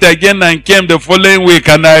he went again and came the following week,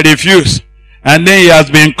 and I refused. And then he has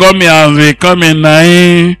been coming and becoming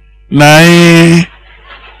nine.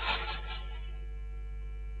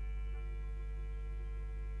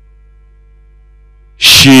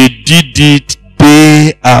 She did it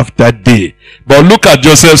day after day. But look at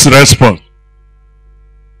Joseph's response.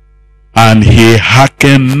 And he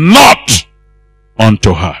hearkened not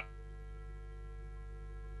unto her.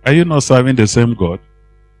 Are you not serving the same God?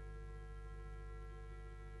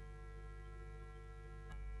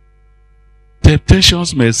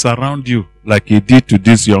 Temptations may surround you like he did to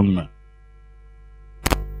this young man.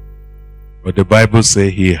 But the Bible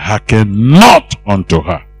says he hearkened not unto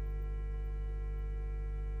her.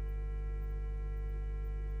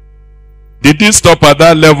 Did he stop at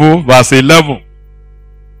that level? Verse 11.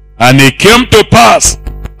 And it came to pass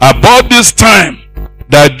about this time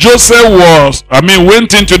that Joseph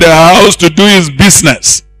went into the house to do his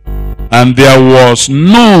business. And there was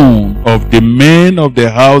none of the men of the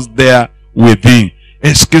house there within.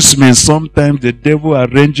 Excuse me, sometimes the devil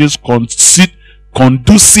arranges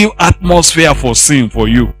conducive atmosphere for sin for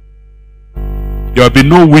you. There will be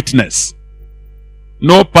no witness.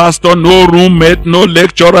 No pastor, no roommate, no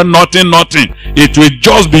lecturer, nothing. It will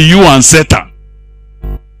just be you and Satan.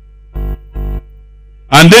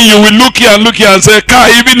 And then you will look here and say,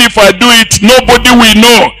 even if I do it, nobody will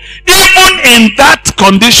know. Even in that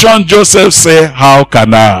condition, Joseph said, how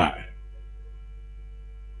can I?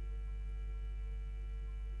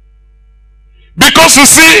 Because you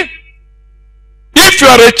see, if you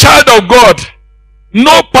are a child of God,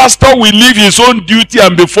 no pastor will leave his own duty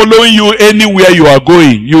and be following you anywhere you are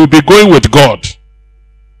going. You will be going with God.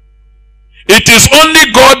 It is only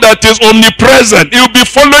God that is omnipresent. He will be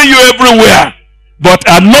following you everywhere. But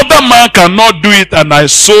another man cannot do it. And I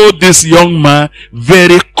saw this young man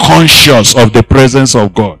very conscious of the presence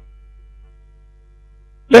of God.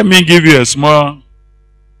 Let me give you a small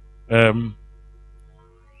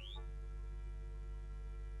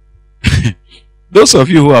those of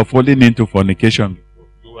you who are falling into fornication,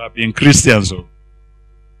 you have been Christians,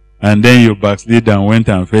 and then you backslid and went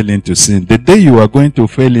and fell into sin. The day you are going to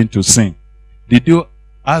fall into sin, did you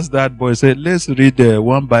ask that boy, say, let's read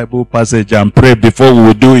one Bible passage and pray before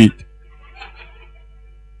we do it?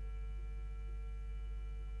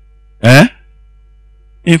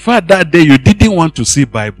 In fact, that day you didn't want to see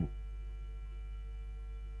Bible.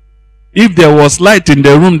 If there was light in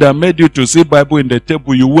the room that made you to see Bible in the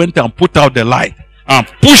table, you went and put out the light and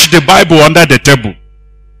pushed the Bible under the table.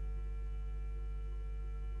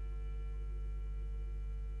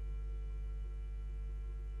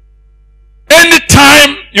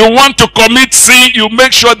 Anytime you want to commit sin, you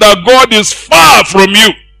make sure that God is far from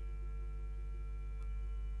you.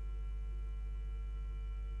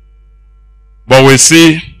 But we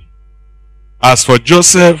see, as for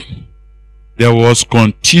Joseph, there was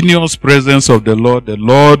continuous presence of the Lord. The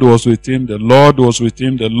Lord was with him. The Lord was with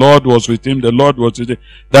him. The Lord was with him. The Lord was with him.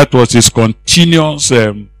 That was his continuous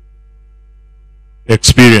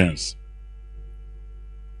experience.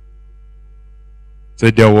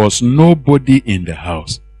 So there was nobody in the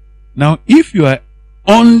house. Now, if you are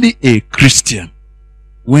only a Christian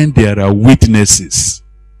when there are witnesses,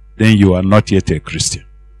 then you are not yet a Christian.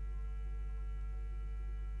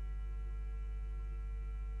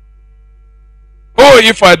 Oh,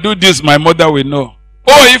 if I do this, my mother will know.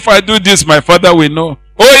 Oh, if I do this, my father will know.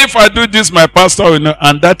 Oh, if I do this, my pastor will know.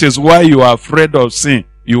 And that is why you are afraid of sin.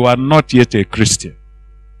 you are not yet a Christian.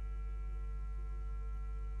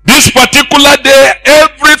 This particular day,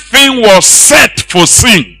 everything was set for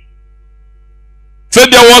sin. So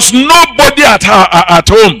there was nobody at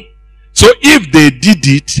home. So if they did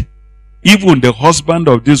it, even the husband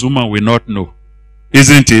of this woman will not know.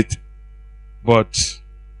 Isn't it? But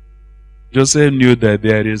Joseph knew that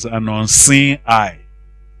there is an unseen eye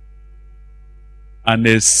and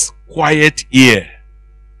a quiet ear.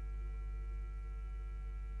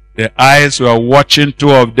 The eyes were watching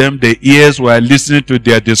two of them. The ears were listening to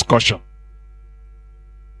their discussion.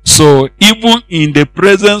 So even in the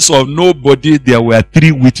presence of nobody, there were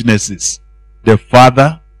three witnesses. The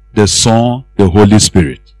Father, the Son, the Holy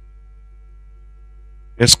Spirit.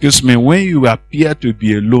 Excuse me, when you appear to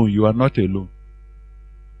be alone, you are not alone.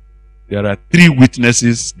 There are three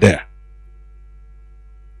witnesses there.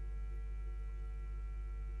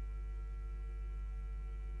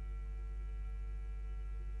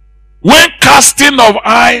 When casting of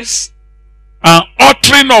eyes and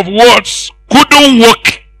uttering of words couldn't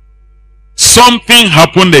work, something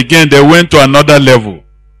happened again. They went to another level.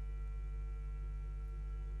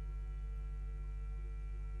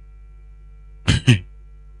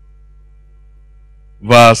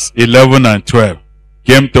 Verse 11 and 12.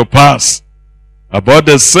 Came to pass about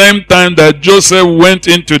the same time that Joseph went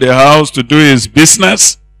into the house to do his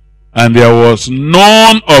business, and there was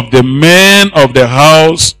none of the men of the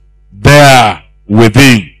house there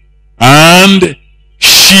within, and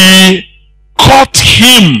she caught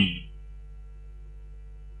him.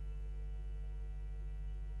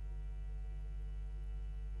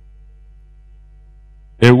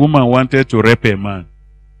 A woman wanted to rape a man.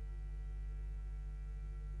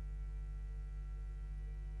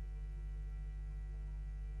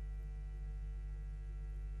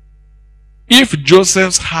 If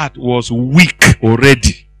Joseph's heart was weak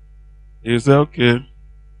already, he said, okay,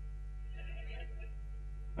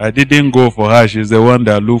 I didn't go for her. She's the one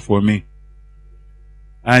that looked for me.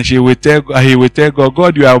 And he will tell God,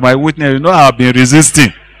 God, you are my witness. You know I've been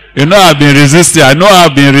resisting. You know I've been resisting. I know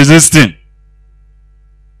I've been resisting.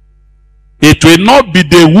 It will not be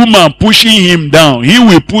the woman pushing him down. He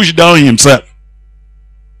will push down himself.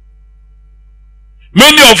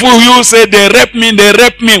 Many of you say, they raped me, they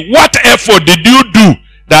raped me. What effort did you do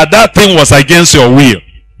that thing was against your will?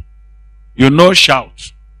 You know,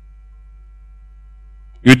 shout.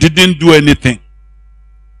 You didn't do anything.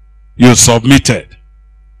 You submitted.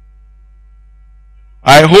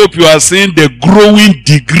 I hope you are seeing the growing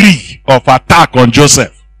degree of attack on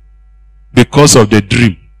Joseph because of the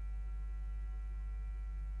dream.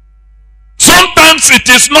 Sometimes it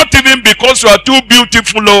is not even because you are too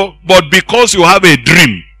beautiful, but because you have a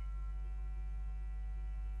dream.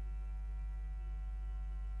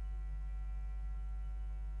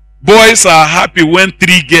 Boys are happy when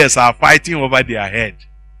three girls are fighting over their head.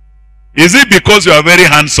 Is it because you are very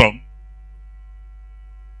handsome?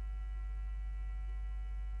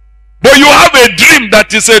 But you have a dream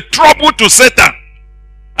that is a trouble to Satan,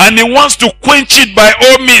 and he wants to quench it by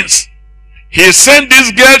all means. He sent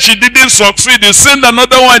this girl, she didn't succeed. He sent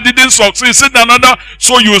another one, didn't succeed. He sent another.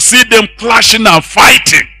 So you see them clashing and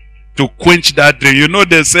fighting to quench that dream. You know,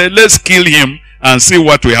 they say, let's kill him and see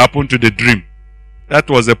what will happen to the dream. That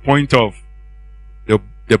was the point of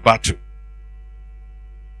the battle.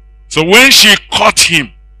 So when she caught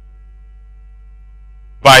him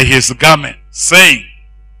by his garment, saying,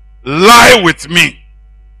 lie with me.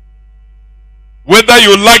 Whether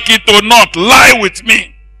you like it or not, lie with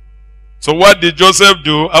me. So what did Joseph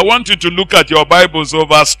do? I want you to look at your Bibles, so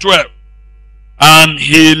verse 12. And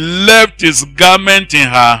he left his garment in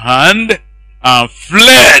her hand and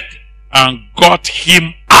fled and got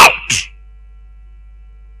him out.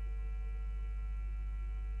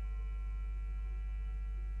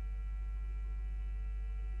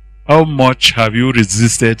 How much have you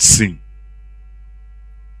resisted sin?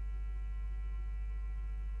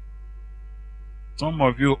 Some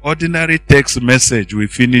of you, ordinary text message will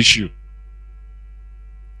finish you.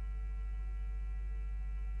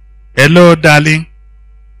 Hello, darling.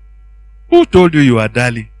 Who told you you are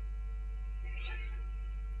darling?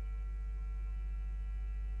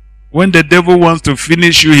 When the devil wants to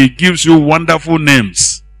finish you, he gives you wonderful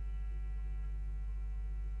names.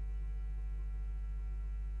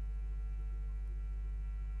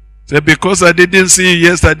 Say, because I didn't see you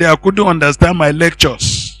yesterday, I couldn't understand my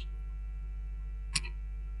lectures.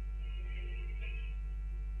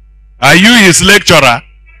 Are you his lecturer?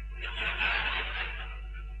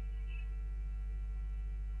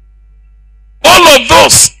 All of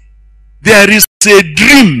those, there is a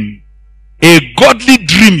dream, a godly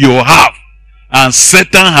dream you have, and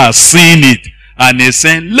Satan has seen it And he's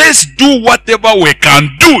saying, let's do whatever we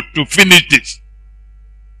can do to finish this.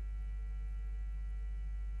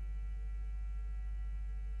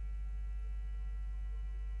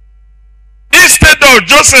 Instead of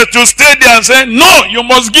Joseph to stay there and say, no, you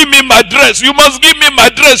must give me my dress. You must give me my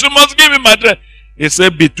dress. You must give me my dress. He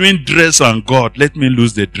said, between dress and God, let me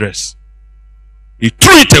lose the dress. He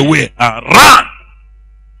threw it away and ran.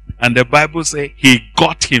 And the Bible says he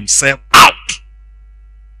got himself out.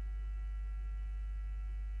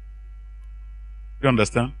 You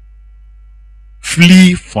understand?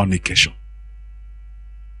 Flee fornication.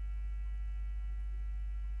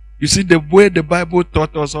 You see, the way the Bible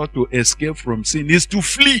taught us how to escape from sin is to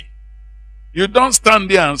flee. You don't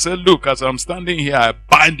stand there and say, look, as I'm standing here, I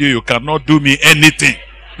bind you, you cannot do me anything.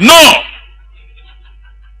 No!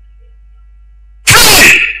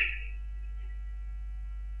 Flee!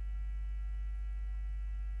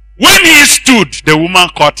 When he stood, the woman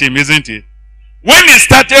caught him, isn't it? When he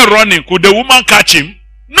started running, could the woman catch him?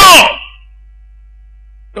 No!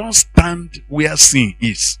 Don't stand where sin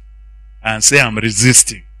is and say, I'm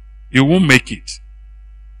resisting. You won't make it.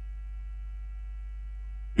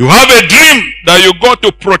 You have a dream that you got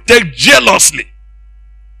to protect jealously.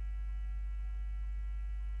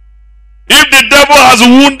 If the devil has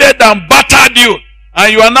wounded and battered you,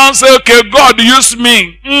 and you are now saying, okay, God, use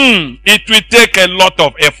me, it will take a lot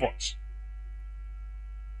of effort.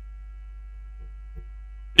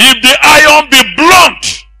 If the iron be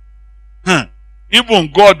blunt,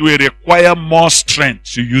 even God will require more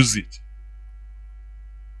strength to use it.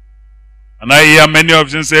 And I hear many of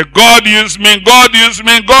them say, God use me, God use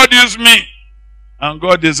me, God use me. And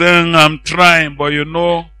God is saying, I'm trying, but you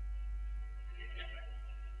know,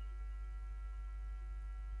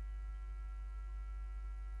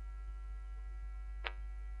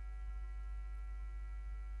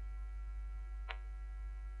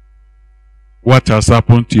 what has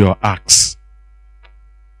happened to your axe?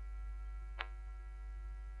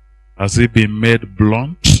 Has it been made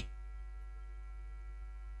blunt?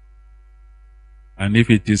 And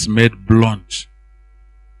if it is made blunt,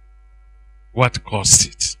 what caused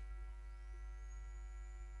it?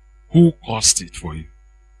 Who caused it for you?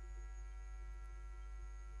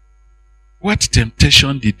 What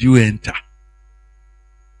temptation did you enter?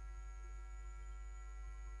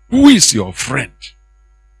 Who is your friend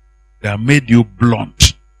that made you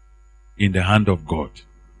blunt in the hand of God?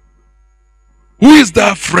 Who is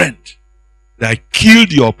that friend that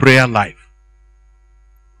killed your prayer life?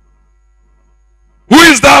 Who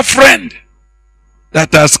is that friend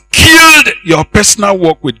that has killed your personal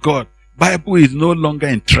walk with God? Bible is no longer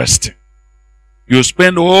interesting. You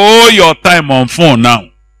spend all your time on phone now.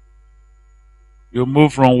 You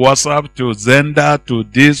move from WhatsApp to Zenda to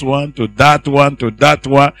this one to that one to that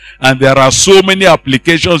one. And there are so many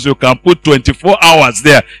applications you can put 24 hours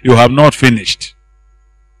there. You have not finished.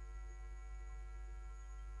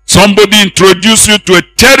 Somebody introduced you to a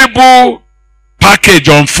terrible package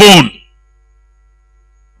on phone.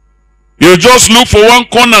 You just look for one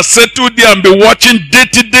corner, settle there and be watching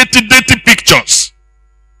dirty pictures.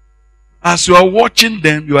 As you are watching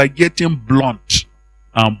them, you are getting blunt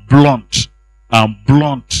and blunt and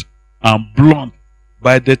blunt and blunt.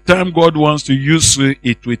 By the time God wants to use you,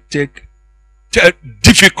 it will take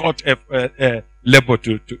difficult labor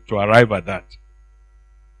to arrive at that.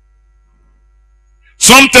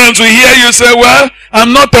 Sometimes we hear you say, well,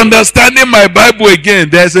 I'm not understanding my Bible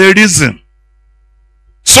again. There's a reason.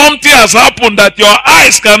 Something has happened that your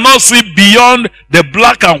eyes cannot see beyond the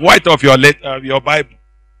black and white of your Bible.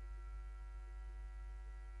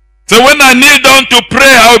 So when I kneel down to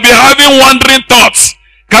pray, I will be having wandering thoughts.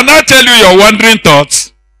 Can I tell you your wandering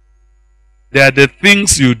thoughts? They are the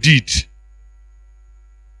things you did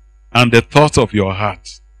and the thoughts of your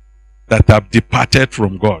heart that have departed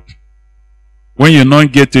from God. When you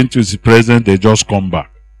don't get into His presence, they just come back.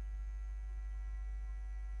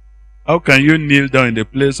 How can you kneel down in the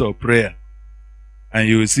place of prayer and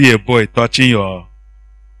you will see a boy touching your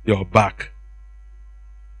back?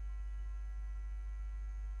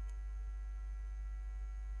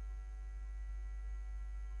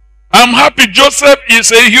 I'm happy Joseph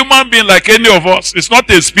is a human being like any of us. It's not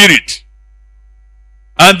a spirit.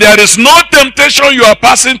 And there is no temptation you are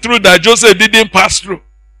passing through that Joseph didn't pass through.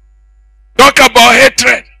 Talk about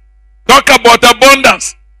hatred. Talk about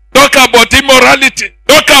abundance. Talk about immorality.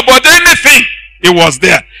 Talk about anything. It was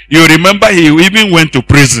there. You remember he even went to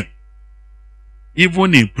prison.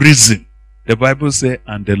 Even in prison, the Bible says,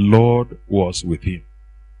 and the Lord was with him.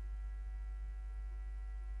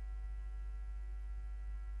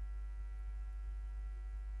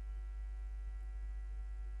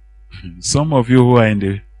 Some of you who are in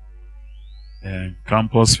the,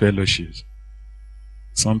 campus fellowships.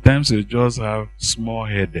 Sometimes you just have small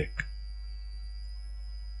headache.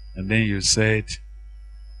 And then you said,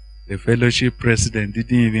 the fellowship president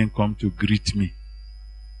didn't even come to greet me,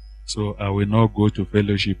 so I will not go to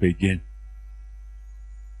fellowship again.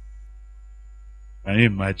 Can you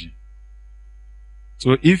imagine?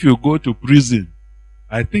 So if you go to prison,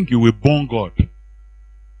 I think you will burn God.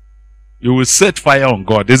 You will set fire on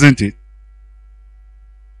God, isn't it?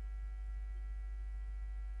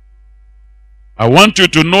 I want you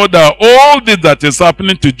to know that all this that is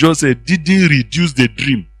happening to Joseph didn't reduce the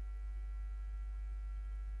dream.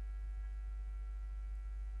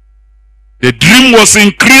 The dream was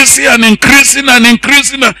increasing and increasing and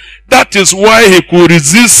increasing. That is why he could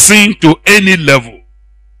resist sin to any level.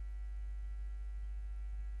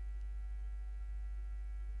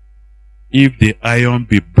 If the iron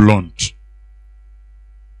be blunt,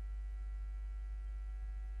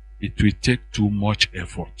 it will take too much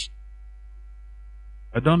effort.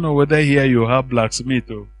 I don't know whether here you have blacksmith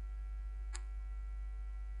or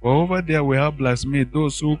but over there we have blacksmith,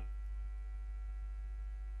 those who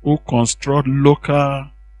construct local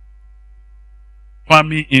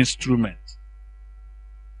farming instruments.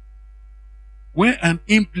 When an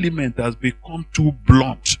implement has become too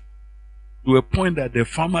blunt to a point that the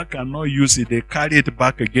farmer cannot use it, they carry it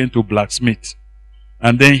back again to blacksmith.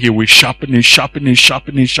 And then he will sharpen it, sharpen it,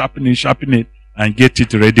 sharpen it, sharpen it, sharpen it, and get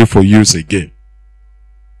it ready for use again.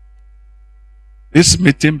 This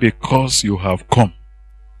meeting, because you have come,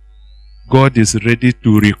 God is ready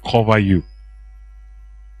to recover you.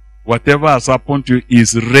 Whatever has happened to you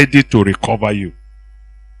is ready to recover you.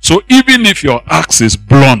 So even if your axe is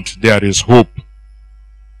blunt, there is hope.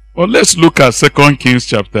 Well, let's look at 2 Kings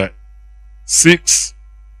chapter 6.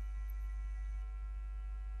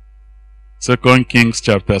 2 Kings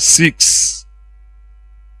chapter 6.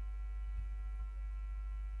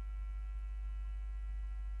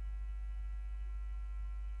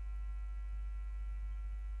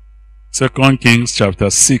 Second Kings chapter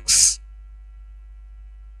 6.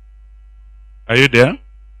 Are you there?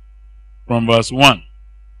 From verse 1.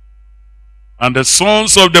 And the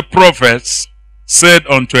sons of the prophets said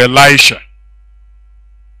unto Elisha,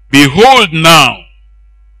 Behold now,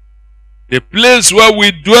 the place where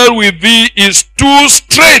we dwell with thee is too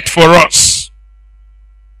strait for us.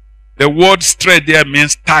 The word strait there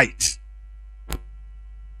means tight.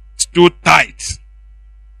 It's too tight.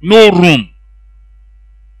 No room.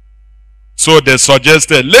 So they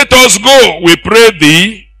suggested, Let us go, we pray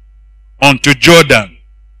thee, unto Jordan,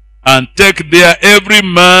 and take there every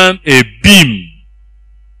man a beam,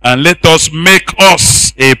 and let us make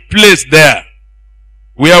us a place there,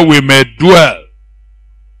 where we may dwell.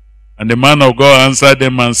 And the man of God answered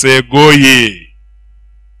them and said, Go ye.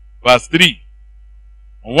 Verse 3.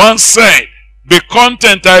 One said, Be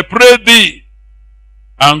content, I pray thee,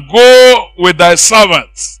 and go with thy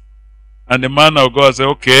servants. And the man of God said,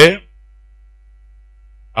 Okay,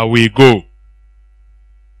 I will go.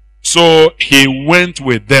 So he went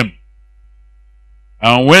with them.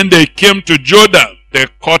 And when they came to Jordan, they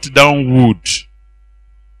cut down wood.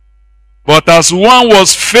 But as one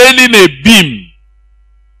was felling a beam,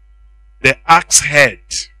 the axe head.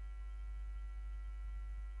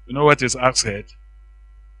 You know what is axe head?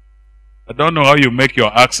 I don't know how you make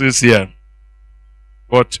your axes here.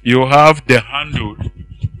 But you have the handle.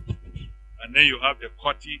 And then you have the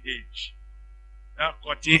cutting edge. That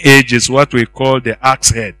cutting edge is what we call the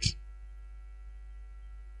axe head.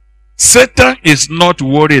 Satan is not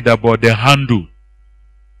worried about the handle.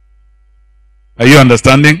 Are you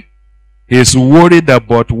understanding? He is worried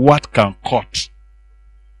about what can cut.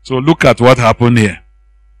 So look at what happened here.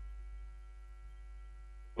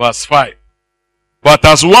 Verse 5. But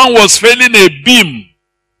as one was felling a beam,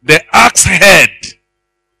 the axe head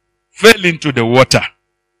fell into the water.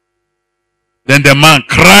 Then the man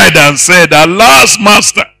cried and said, Alas,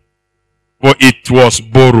 master, for it was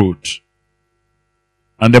borrowed.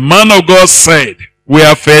 And the man of God said,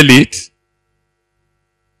 Where fell it?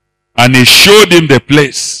 And he showed him the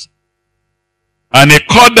place. And he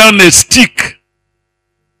cut down a stick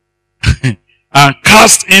and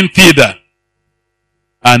cast in thither.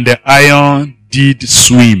 And the iron did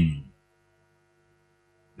swim.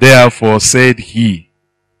 Therefore said he,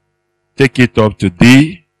 Take it up to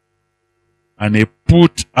thee. And he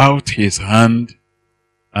put out his hand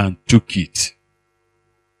and took it.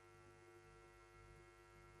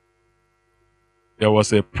 There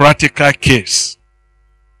was a practical case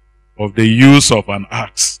of the use of an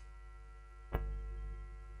axe.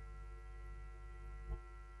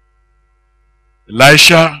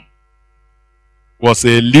 Elisha was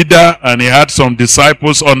a leader and he had some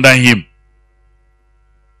disciples under him.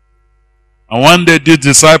 And one day these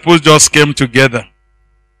disciples just came together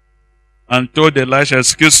and told Elisha,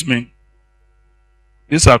 excuse me,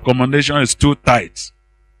 this accommodation is too tight.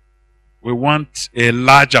 We want a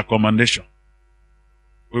large accommodation.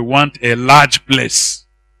 We want a large place.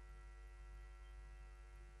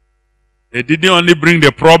 They didn't only bring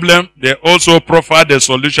the problem, they also proffered the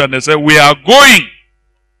solution. They said, we are going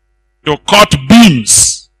to cut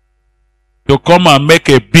beams to come and make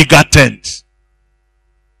a bigger tent.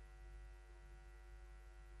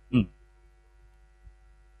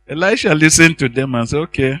 Elisha listened to them and said,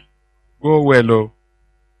 okay, go well. Oh.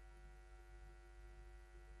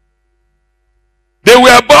 They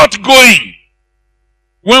were about going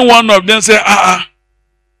when one of them said,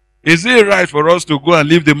 is it right for us to go and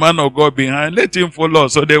leave the man of God behind? Let him follow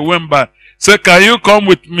us. So they went back. Said, can you come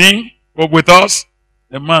with me or with us?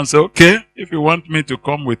 The man said, okay, if you want me to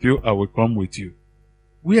come with you, I will come with you.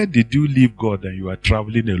 Where did you leave God and you are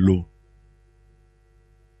traveling alone?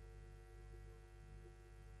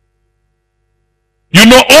 You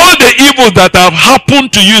know, all the evils that have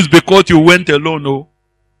happened to you is because you went alone. Oh?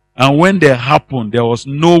 And when they happened, there was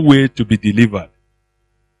no way to be delivered.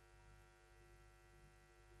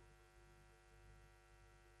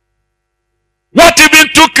 What even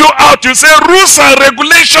took you out? You say rules and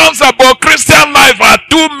regulations about Christian life are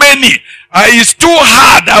too many. It's too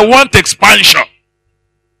hard. I want expansion.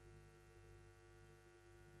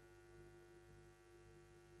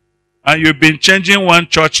 And you've been changing one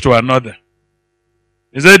church to another.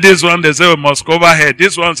 He said this one, they say we must cover head.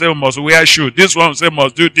 This one say we must wear shoes. This one say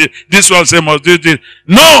must do this. This one say must do this.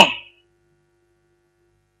 No!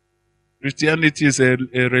 Christianity is a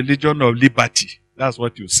religion of liberty. That's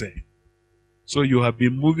what you say. So you have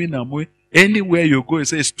been moving and moving. Anywhere you go, you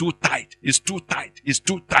say it's too tight. It's too tight. It's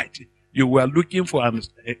too tight. You were looking for an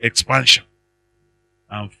expansion.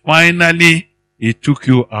 And finally, he took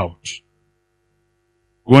you out.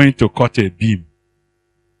 Going to cut a beam.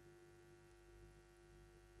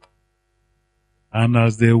 And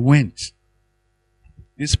as they went,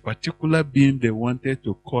 this particular beam they wanted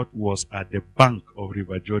to cut was at the bank of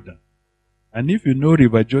River Jordan. And if you know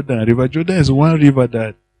River Jordan is one river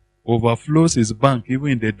that overflows its bank even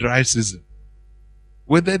in the dry season.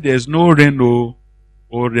 Whether there's no rain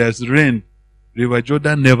or there's rain, River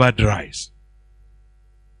Jordan never dries.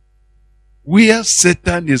 Where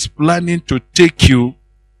Satan is planning to take you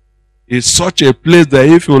is such a place that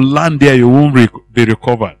if you land there, you won't be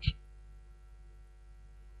recovered.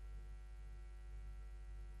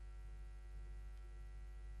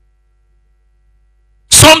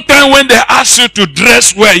 Sometimes when they ask you to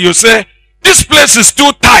dress well, you say, this place is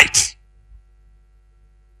too tight.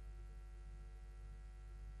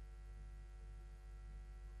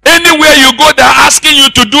 Anywhere you go, they're asking you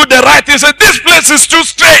to do the right thing. Say, this place is too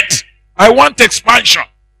straight. I want expansion.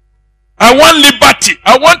 I want liberty.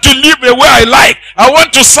 I want to live the way I like. I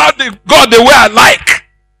want to serve God the way I like.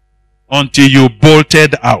 Until you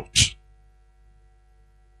bolted out.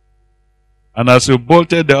 And as you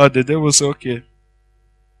bolted out, the devil said, okay,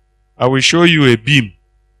 I will show you a beam.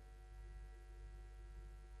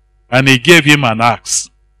 And he gave him an axe.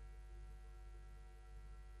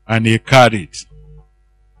 And he carried.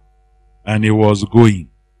 And he was going.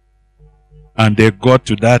 And they got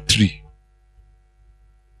to that tree.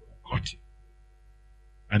 Cutting.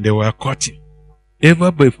 And they were cutting. Ever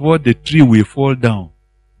before the tree will fall down,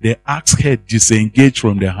 the axe head disengaged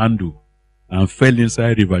from the handle and fell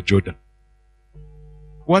inside River Jordan.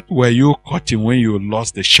 What were you cutting when you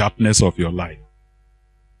lost the sharpness of your life?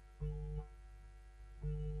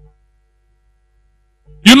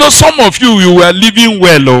 You know, some of you were living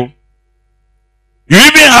well. Oh. You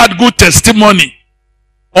even had good testimony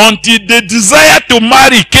until the desire to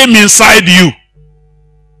marry came inside you.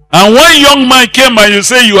 And one young man came and you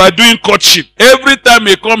say you are doing courtship. Every time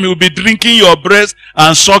he come, he will be drinking your breast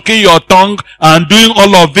and sucking your tongue and doing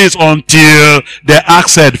all of this until the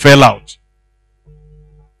axe head fell out.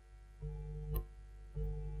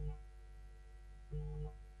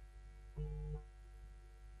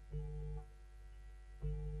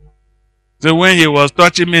 So when he was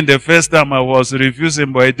touching me the first time, I was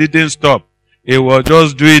refusing, but he didn't stop. He was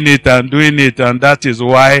just doing it, and that is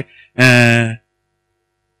why.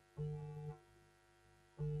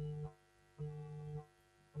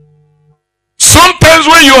 Sometimes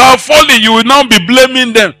when you are falling, you will not be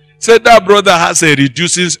blaming them. Say that brother has a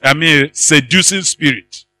seducing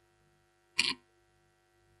spirit.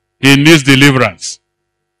 He needs deliverance.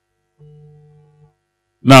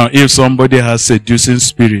 Now, if somebody has seducing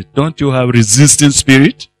spirit, don't you have resisting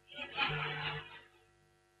spirit?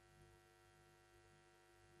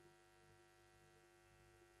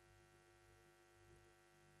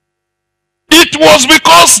 was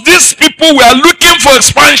because these people were looking for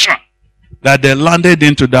expansion that they landed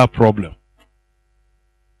into that problem.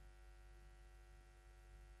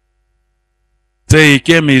 So he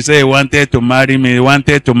came, he said he wanted to marry me, he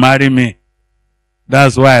wanted to marry me.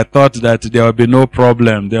 That's why I thought that there will be no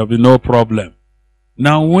problem, there will be no problem.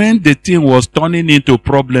 Now when the thing was turning into a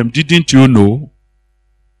problem, didn't you know?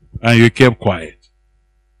 And you kept quiet.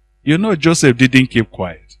 You know Joseph didn't keep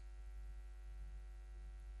quiet.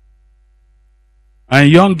 And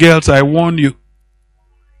young girls, I warn you,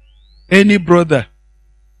 any brother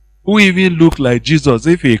who even look like Jesus,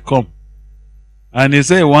 if he come and he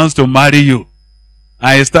say he wants to marry you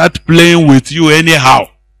and he start playing with you anyhow,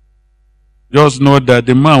 just know that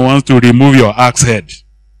the man wants to remove your axe head.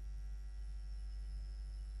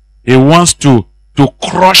 He wants to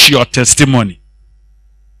crush your testimony.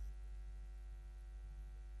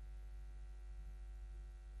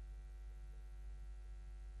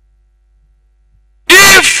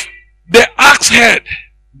 If the axe head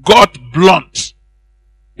got blunt,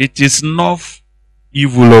 it is not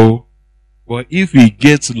evil, but if he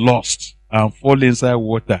gets lost and fall inside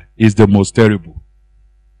water, it's the most terrible.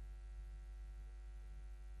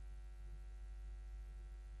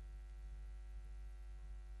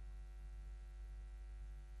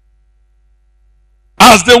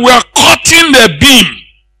 As they were cutting the beam,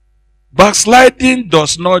 backsliding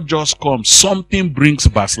does not just come. Something brings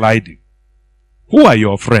backsliding. Who are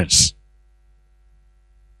your friends?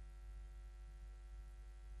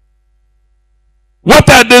 What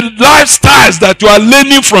are the lifestyles that you are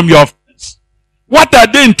learning from your friends? What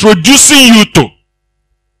are they introducing you to?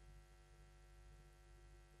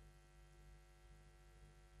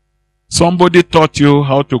 Somebody taught you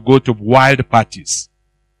how to go to wild parties.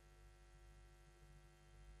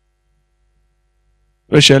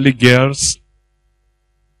 Especially girls.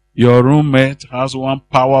 Your roommate has one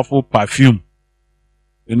powerful perfume.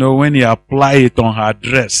 You know, when you apply it on her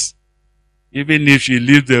dress, even if she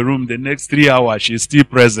leaves the room, the next 3 hours, she's still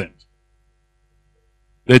present.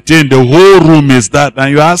 The thing, the whole room is that.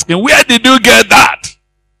 And you're asking, where did you get that?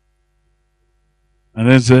 And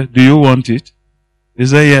then say, do you want it? He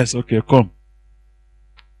said, yes, okay, come.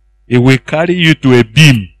 It will carry you to a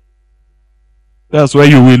beam. That's where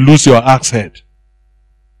you will lose your axe head.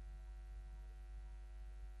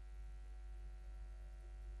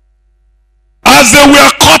 As they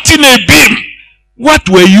were cutting a beam, what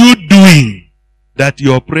were you doing that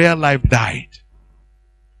your prayer life died?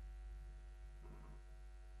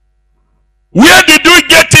 Where did you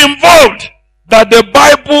get involved that the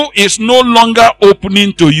Bible is no longer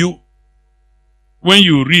opening to you? When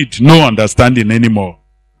you read, no understanding anymore.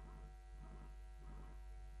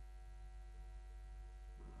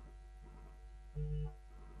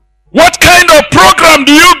 What kind of program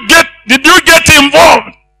did you get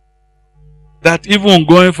involved? That even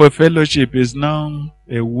going for fellowship is now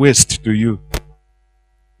a waste to you.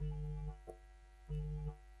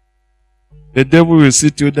 The devil will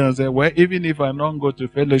sit you down and say, well, even if I don't go to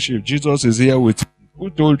fellowship, Jesus is here with me.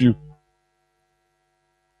 Who told you?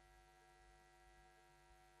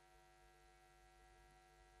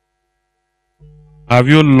 Have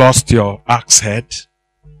you lost your axe head?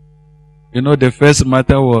 You know, the first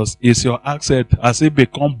matter was, is your axe head, has it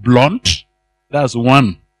become blunt? That's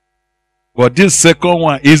one. But this second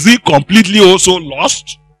one, is it completely also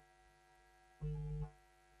lost?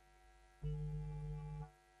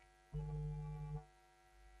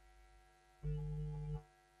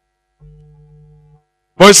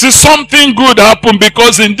 But you see, something good happened,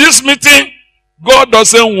 because in this meeting, God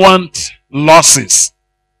doesn't want losses.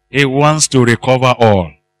 He wants to recover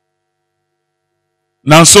all.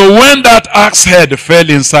 Now, so when that axe head fell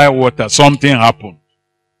inside water, something happened.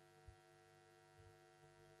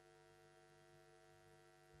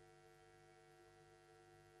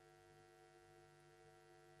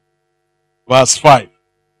 Verse 5.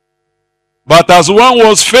 But as one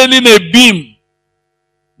was felling a beam,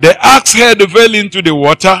 the axe head fell into the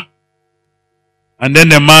water, and then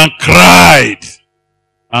the man cried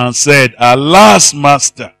and said, alas,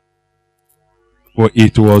 master, for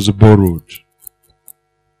it was borrowed.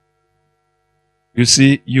 You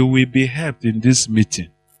see, you will be helped in this meeting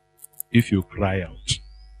if you cry out.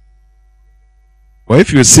 But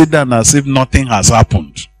if you sit down as if nothing has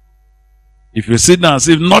happened, if you sit down as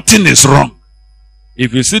if nothing is wrong,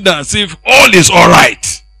 if you sit down as if all is all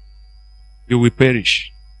right, you will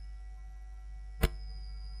perish.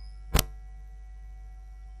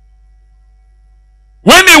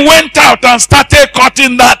 When he went out and started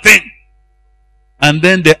cutting that thing, and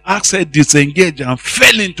then the axe head disengaged and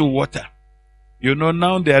fell into water, you know,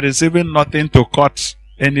 now they are receiving nothing to cut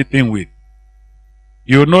anything with.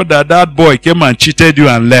 you know that that boy came and cheated you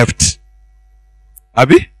and left.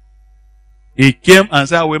 Abi? He came and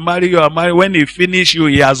said, I will marry you, I'll marry. When he finished you,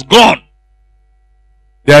 he has gone.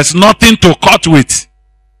 There's nothing to cut with.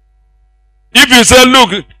 If you say,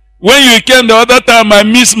 look, when you came the other time, I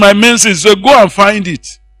missed my menses, so go and find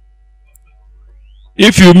it.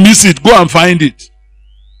 If you miss it, go and find it.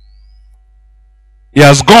 He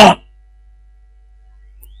has gone.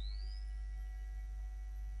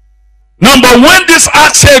 Number when this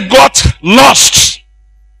axe head got lost,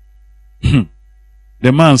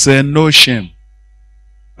 the man said, no shame.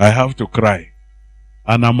 I have to cry.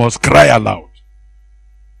 And I must cry aloud.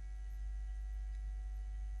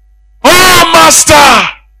 Oh,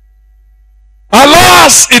 master!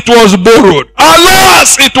 Alas, it was borrowed.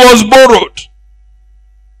 Alas, it was borrowed.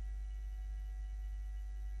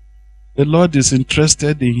 The Lord is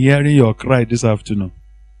interested in hearing your cry this afternoon.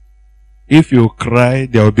 If you cry,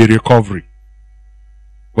 there will be recovery.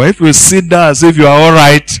 But if you sit down as if you are all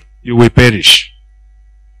right, you will perish.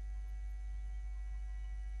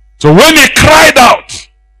 So when he cried out,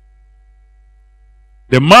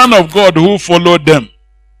 the man of God who followed them,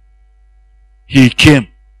 he came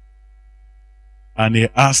and he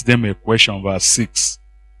asked them a question, verse 6.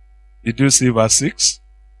 Did you see verse 6?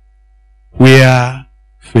 Where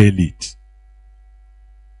failed it?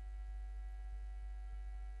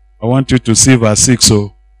 I want you to see verse 6.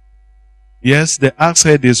 So, yes, the axe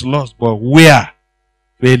head is lost, but where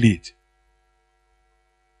failed it?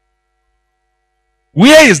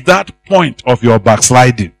 Where is that point of your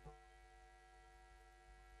backsliding?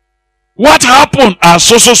 What happened at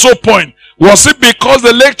so point? Was it because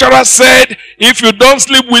the lecturer said, if you don't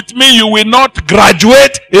sleep with me, you will not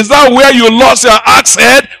graduate? Is that where you lost your axe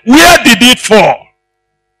head? Where did it fall?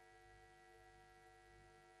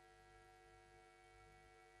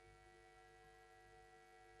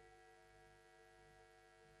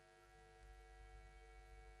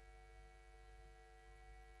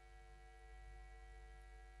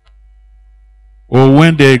 Or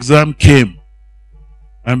when the exam came,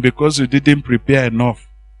 and because you didn't prepare enough,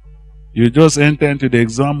 you just enter into the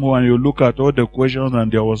exam hall and you look at all the questions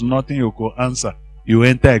and there was nothing you could answer. You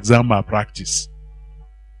enter exam malpractice.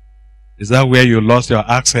 Is that where you lost your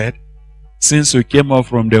axe head? Since you came out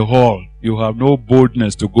from the hall, you have no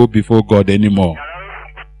boldness to go before God anymore.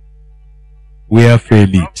 Where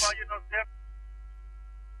failed it?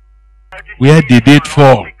 Where did it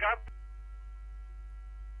fall?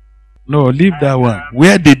 No, leave that one.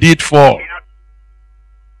 Where did it fall?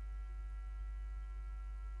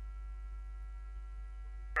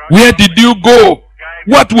 Where did you go?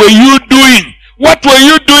 What were you doing? What were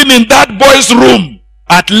you doing in that boy's room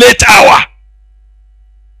at late hour?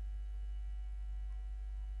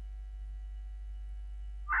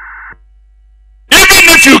 Even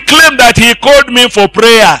if you claim that he called me for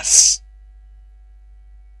prayers.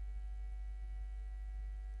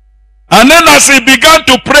 And then as he began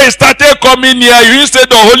to pray, started coming near you. Instead of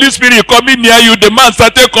the Holy Spirit coming near you, the man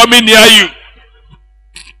started coming near you.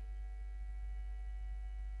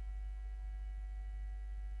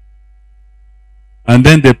 And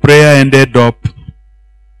then the prayer ended up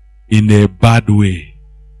in a bad way.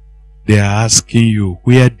 They are asking you,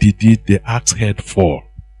 where did the axe head fall?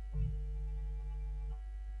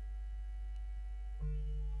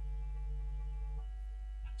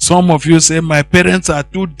 Some of you say, my parents are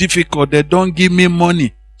too difficult. They don't give me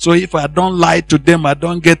money. So if I don't lie to them, I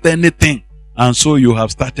don't get anything. And so you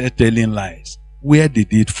have started telling lies. Where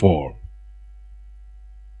did it fall?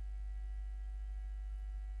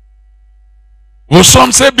 Well,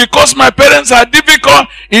 some say, because my parents are difficult,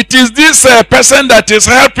 it is this person that is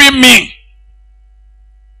helping me.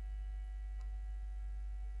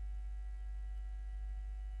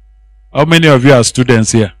 How many of you are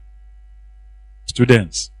students here?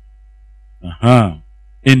 Students.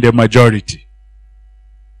 In the majority.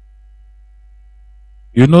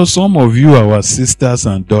 You know, some of you, our sisters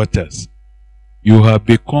and daughters, you have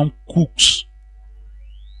become cooks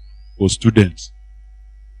for students.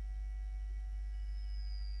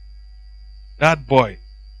 That boy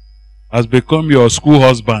has become your school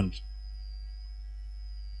husband.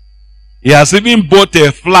 He has even bought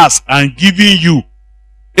a flask and given you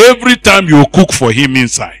every time you cook for him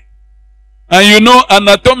inside. And you know,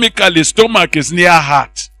 anatomically, stomach is near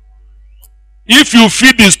heart. If you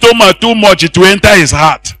feed the stomach too much, it will enter his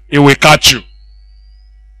heart. It will catch you.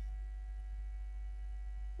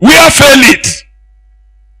 Where fail it?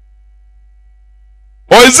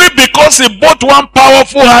 Or is it because he bought one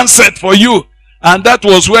powerful handset for you, and that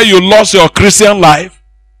was where you lost your Christian life?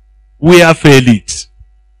 Where fail it?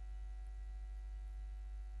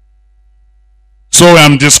 So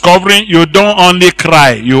I'm discovering you don't only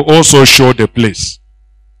cry, you also show the place.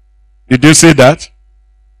 Did you see that?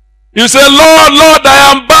 You say, Lord, Lord,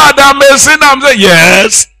 I am bad, I'm a sinner. I'm saying,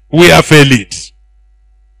 yes, we have failed it.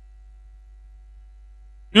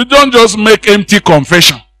 You don't just make empty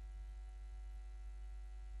confession.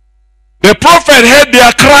 The prophet heard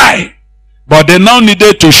their cry, but they now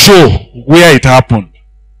needed to show where it happened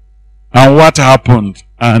and what happened,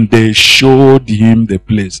 and they showed him the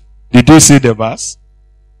place. Did you see the verse?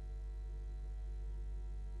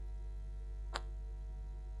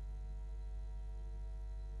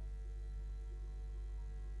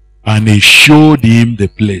 And he showed him the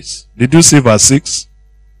place. Did you see verse 6?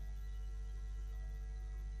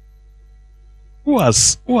 Who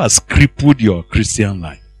has crippled your Christian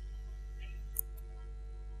life?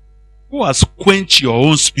 Who has quenched your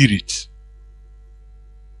own spirit?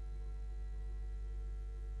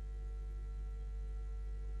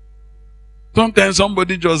 Sometimes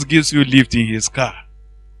somebody just gives you lift in his car,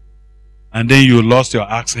 and then you lost your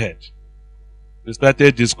axe head. You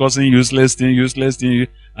started discussing useless thing,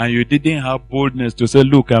 and you didn't have boldness to say,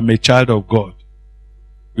 look, I'm a child of God.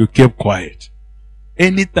 You kept quiet.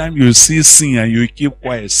 Anytime you see sin and you keep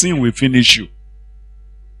quiet, sin will finish you.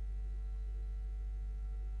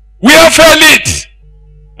 We have failed it.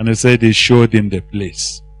 And they said they showed him the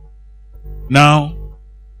place. Now,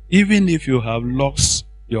 even if you have lost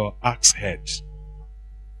your axe head,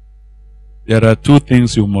 there are two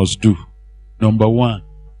things you must do. Number one,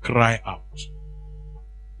 cry out.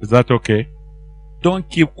 Is that okay? Don't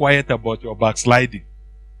keep quiet about your backsliding.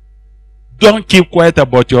 Don't keep quiet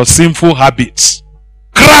about your sinful habits.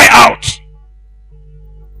 Cry out.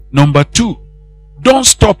 Number two, don't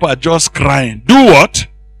stop at just crying. Do what?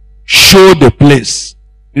 Show the place.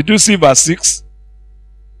 Did you see verse 6?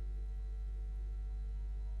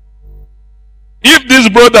 If this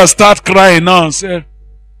brother starts crying now and say,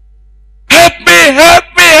 help me, help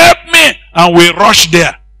me, help me, and we rush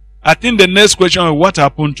there, I think the next question is, what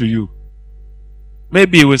happened to you?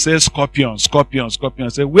 Maybe he will say, scorpion, scorpion, scorpion.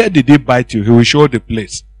 Say, where did he bite you? He will show the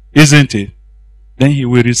place. Isn't it? Then he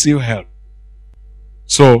will receive help.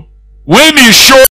 So, when he shows